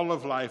all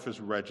of life is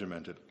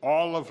regimented.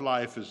 All of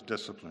life is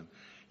disciplined.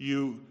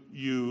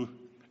 You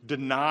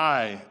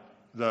deny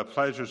the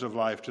pleasures of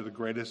life to the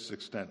greatest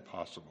extent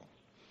possible.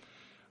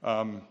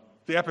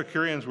 The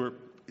Epicureans were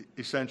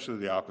essentially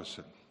the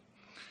opposite.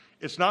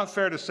 It's not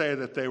fair to say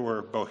that they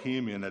were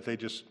bohemian, that they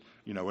just,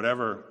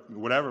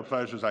 whatever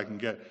pleasures I can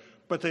get.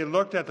 But they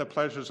looked at the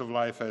pleasures of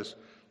life as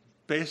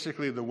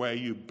basically the way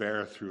you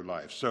bear through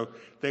life. So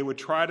they would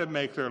try to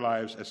make their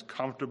lives as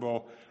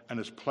comfortable and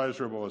as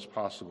pleasurable as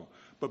possible.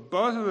 But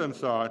both of them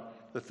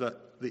thought that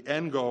the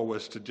end goal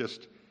was to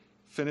just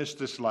finish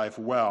this life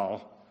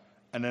well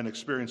and then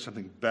experience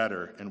something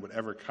better in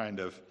whatever kind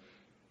of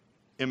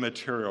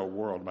immaterial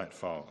world might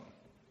follow.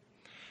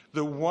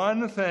 The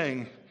one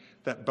thing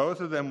that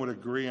both of them would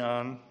agree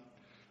on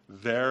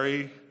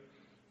very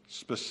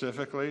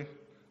specifically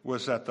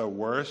was that the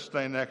worst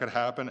thing that could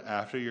happen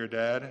after you're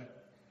dead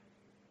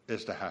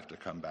is to have to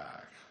come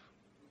back.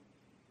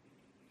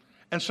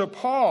 And so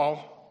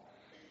Paul,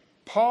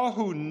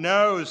 who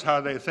knows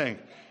how they think,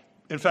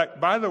 in fact,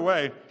 by the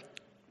way,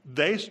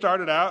 they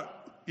started out,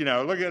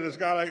 looking at this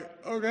guy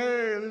like,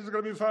 okay, this is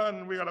going to be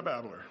fun, we got a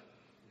babbler.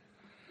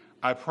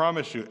 I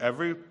promise you,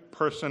 every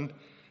person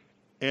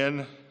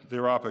in the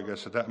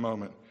Areopagus at that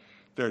moment,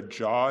 their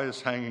jaw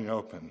is hanging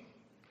open,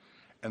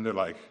 and they're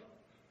like,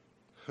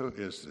 who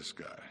is this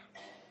guy?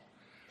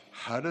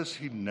 How does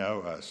he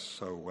know us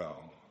so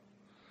well?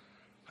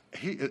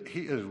 He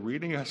is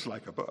reading us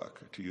like a book,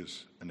 to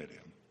use an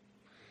idiom.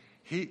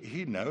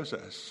 He knows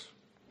us.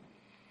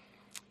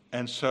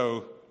 And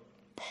so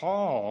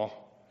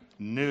Paul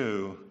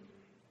knew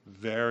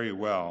very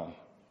well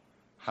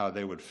how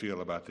they would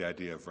feel about the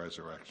idea of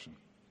resurrection.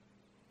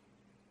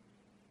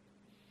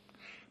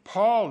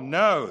 Paul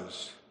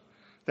knows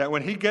that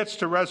when he gets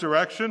to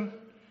resurrection,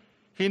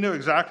 he knew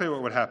exactly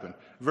what would happen.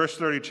 Verse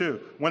 32,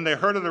 when they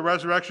heard of the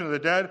resurrection of the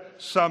dead,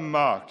 some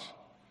mocked.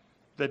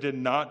 That did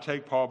not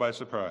take Paul by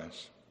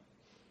surprise.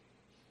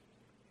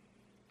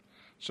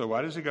 So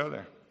why does he go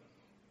there?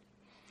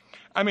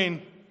 I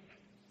mean,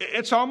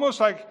 it's almost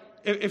like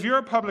if you're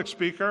a public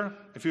speaker,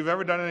 if you've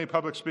ever done any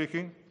public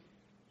speaking,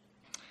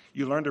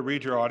 you learn to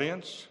read your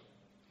audience.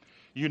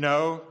 You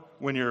know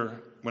when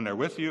they're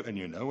with you, and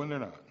you know when they're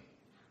not.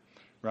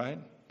 Right?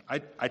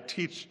 I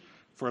teach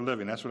for a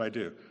living. That's what I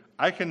do.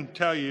 I can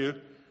tell you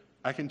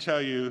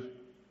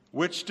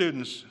which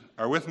students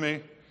are with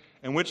me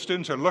and which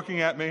students are looking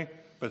at me,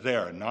 but they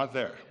are not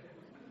there.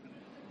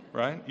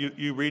 Right?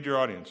 You read your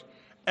audience.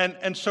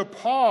 And so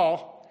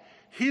Paul,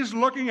 he's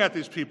looking at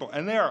these people,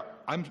 and they are,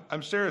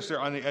 I'm serious,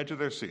 they're on the edge of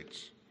their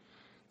seats.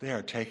 They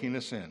are taking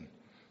this in.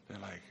 They're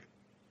like,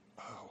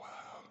 oh,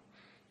 wow,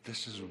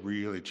 this is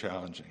really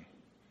challenging.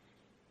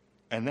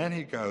 And then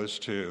he goes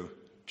to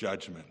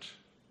judgment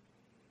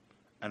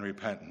and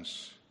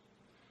repentance.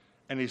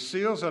 And he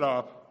seals it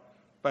up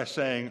by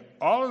saying,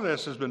 all of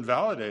this has been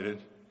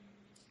validated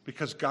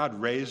because God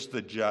raised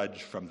the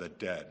judge from the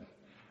dead.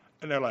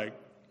 And they're like,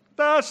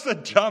 that's the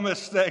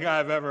dumbest thing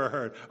I've ever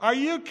heard. Are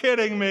you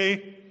kidding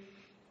me?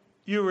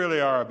 You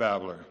really are a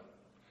babbler.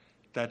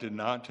 That did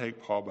not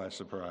take Paul by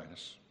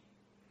surprise.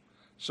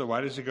 So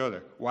why does he go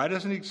there? Why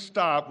doesn't he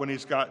stop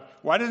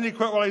why doesn't he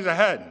quit while he's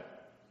ahead?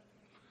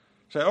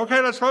 Say,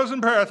 okay, let's close in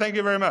prayer. Thank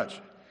you very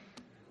much.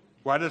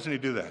 Why doesn't he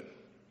do that?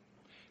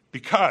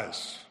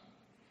 Because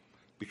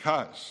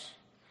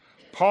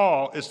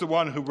Paul is the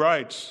one who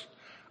writes,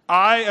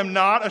 I am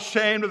not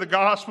ashamed of the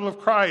gospel of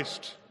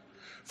Christ,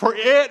 for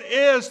it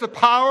is the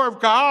power of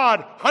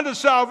God unto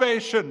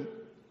salvation.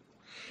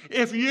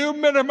 If you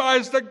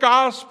minimize the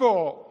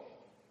gospel,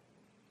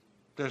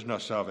 there's no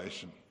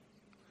salvation.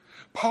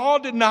 Paul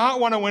did not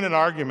want to win an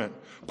argument.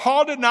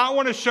 Paul did not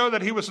want to show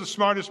that he was the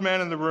smartest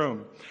man in the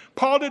room.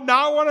 Paul did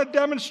not want to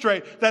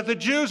demonstrate that the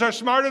Jews are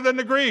smarter than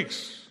the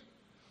Greeks.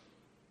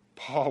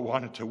 Paul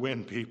wanted to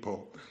win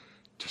people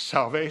to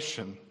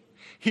salvation.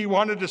 He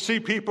wanted to see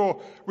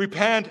people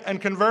repent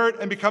and convert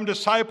and become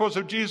disciples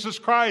of Jesus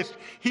Christ.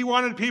 He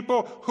wanted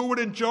people who would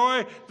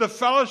enjoy the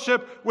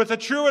fellowship with the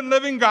true and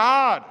living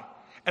God.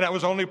 And that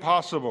was only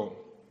possible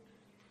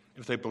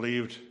if they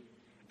believed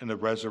in the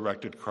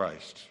resurrected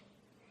Christ.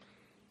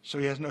 So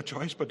he has no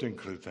choice but to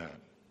include that.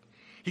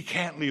 He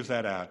can't leave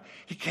that out.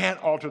 He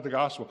can't alter the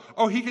gospel.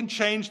 Oh, he can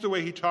change the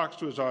way he talks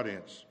to his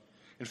audience.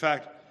 In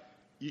fact,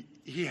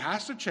 he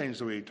has to change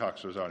the way he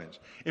talks to his audience.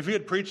 If he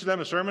had preached to them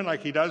a sermon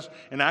like he does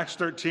in Acts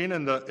 13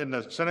 in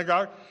the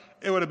synagogue,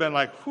 it would have been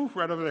like, whew,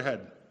 right over their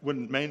head.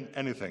 Wouldn't mean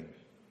anything.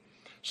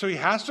 So he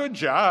has to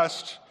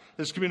adjust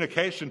his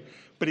communication,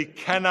 but he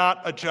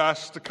cannot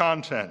adjust the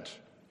content.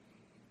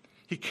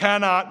 He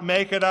cannot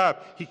make it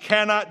up. He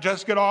cannot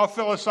just get all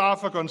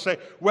philosophical and say,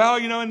 well,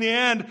 in the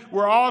end,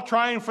 we're all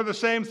trying for the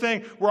same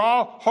thing. We're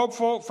all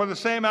hopeful for the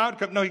same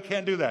outcome. No, he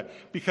can't do that.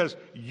 Because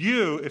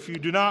if you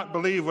do not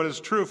believe what is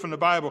true from the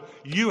Bible,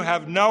 you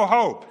have no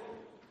hope.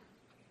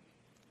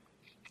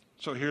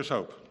 So here's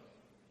hope.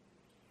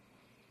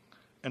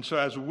 And so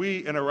as we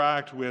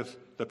interact with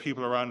the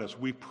people around us,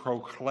 we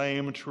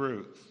proclaim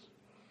truth.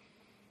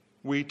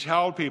 We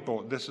tell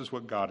people this is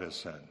what God has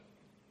said.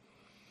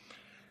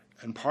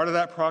 And part of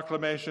that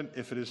proclamation,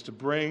 if it is to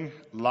bring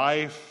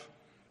life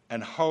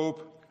and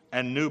hope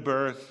and new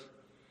birth,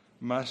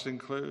 must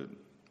include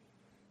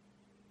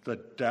the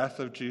death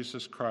of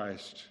Jesus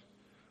Christ,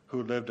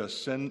 who lived a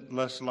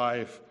sinless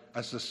life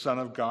as the Son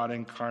of God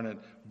incarnate,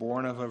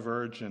 born of a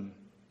virgin.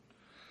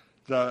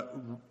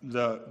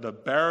 The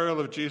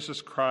burial of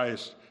Jesus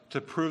Christ to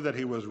prove that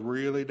he was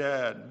really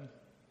dead,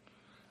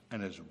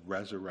 and his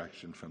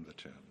resurrection from the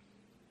tomb.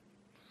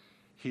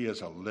 He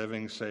is a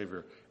living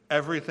Savior.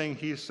 Everything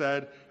he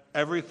said,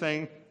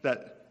 everything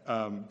that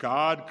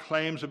God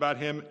claims about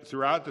him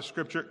throughout the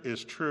Scripture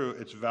is true.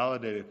 It's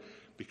validated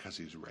because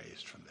he's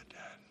raised from the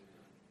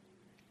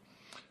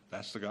dead.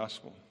 That's the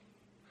gospel.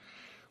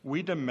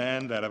 We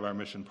demand that of our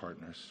mission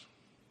partners.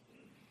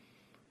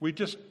 We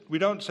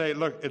don't say,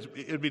 look,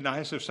 it'd be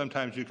nice if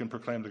sometimes you can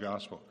proclaim the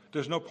gospel.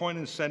 There's no point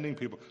in sending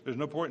people. There's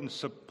no point in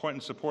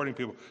supporting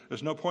people.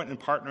 There's no point in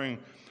partnering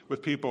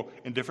with people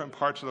in different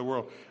parts of the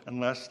world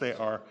unless they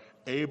are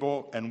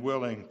able and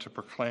willing to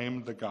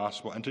proclaim the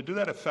gospel and to do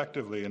that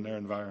effectively in their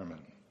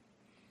environment.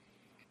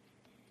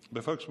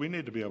 But folks, we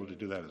need to be able to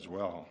do that as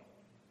well.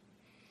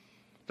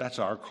 That's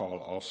our call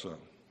also.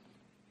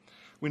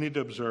 We need to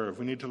observe.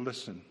 We need to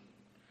listen.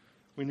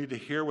 We need to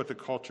hear what the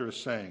culture is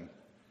saying.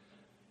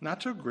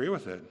 Not to agree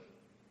with it,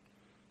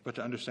 but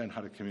to understand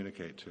how to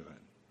communicate to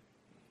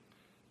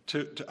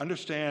it. To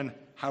understand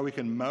how we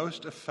can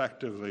most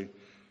effectively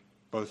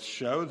both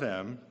show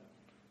them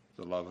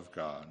the love of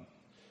God,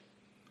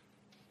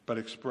 but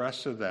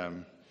express to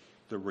them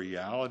the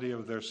reality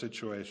of their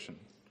situation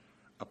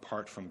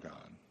apart from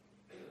God,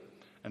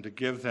 and to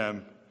give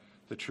them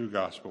the true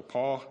gospel.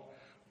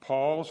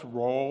 Paul's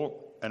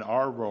role and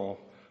our role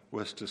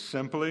was to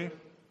simply,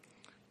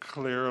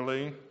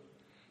 clearly,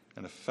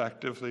 and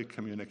effectively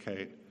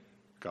communicate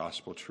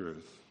gospel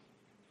truth.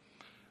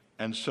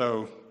 And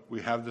so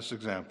we have this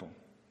example.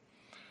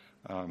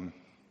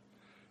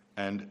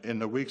 And in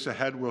the weeks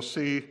ahead, we'll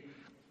see,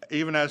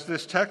 even as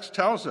this text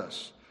tells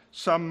us,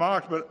 some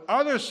mocked, but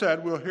others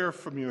said, we'll hear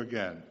from you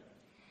again.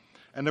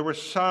 And there were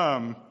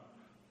some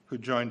who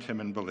joined him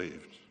and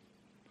believed.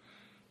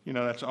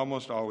 That's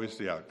almost always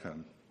the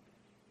outcome.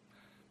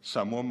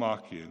 Some will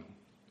mock you.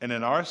 And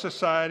in our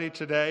society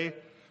today,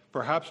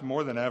 perhaps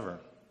more than ever,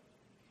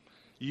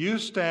 you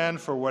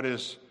stand for what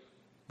is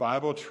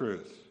Bible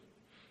truth.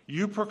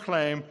 You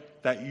proclaim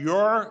that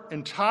your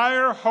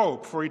entire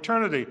hope for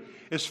eternity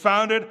is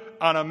founded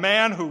on a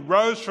man who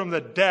rose from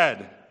the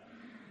dead.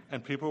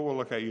 And people will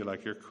look at you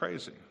like you're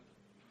crazy.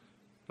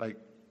 Like,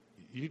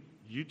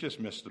 you just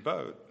missed the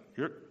boat.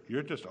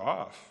 You're just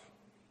off.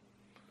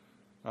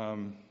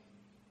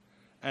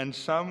 And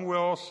some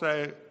will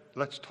say,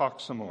 let's talk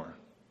some more.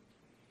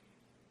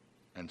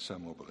 And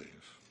some will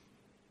believe.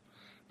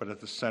 But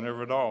at the center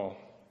of it all,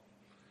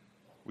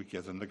 we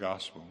give them the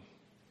gospel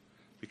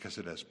because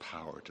it has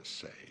power to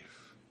save.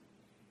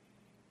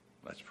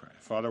 Let's pray.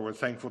 Father, we're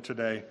thankful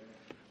today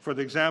for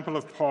the example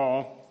of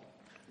Paul.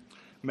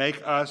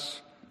 Make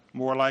us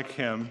more like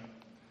him.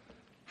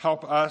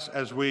 Help us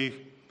as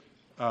we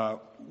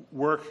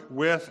work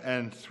with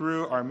and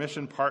through our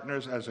mission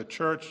partners as a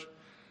church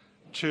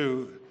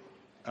to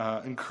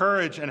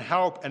encourage and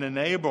help and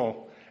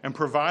enable and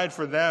provide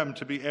for them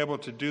to be able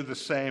to do the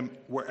same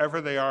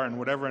wherever they are in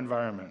whatever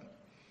environment.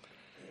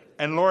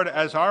 And Lord,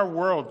 as our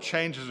world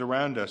changes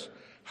around us,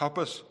 help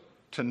us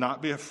to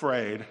not be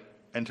afraid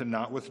and to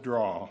not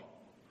withdraw,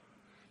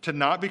 to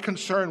not be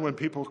concerned when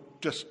people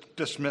just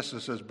dismiss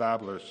us as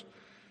babblers,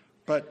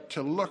 but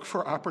to look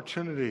for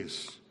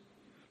opportunities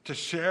to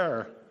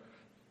share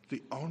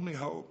the only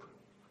hope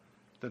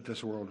that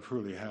this world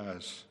truly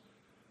has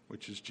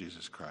which is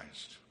Jesus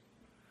Christ.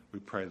 We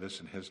pray this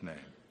in his name.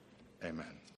 Amen.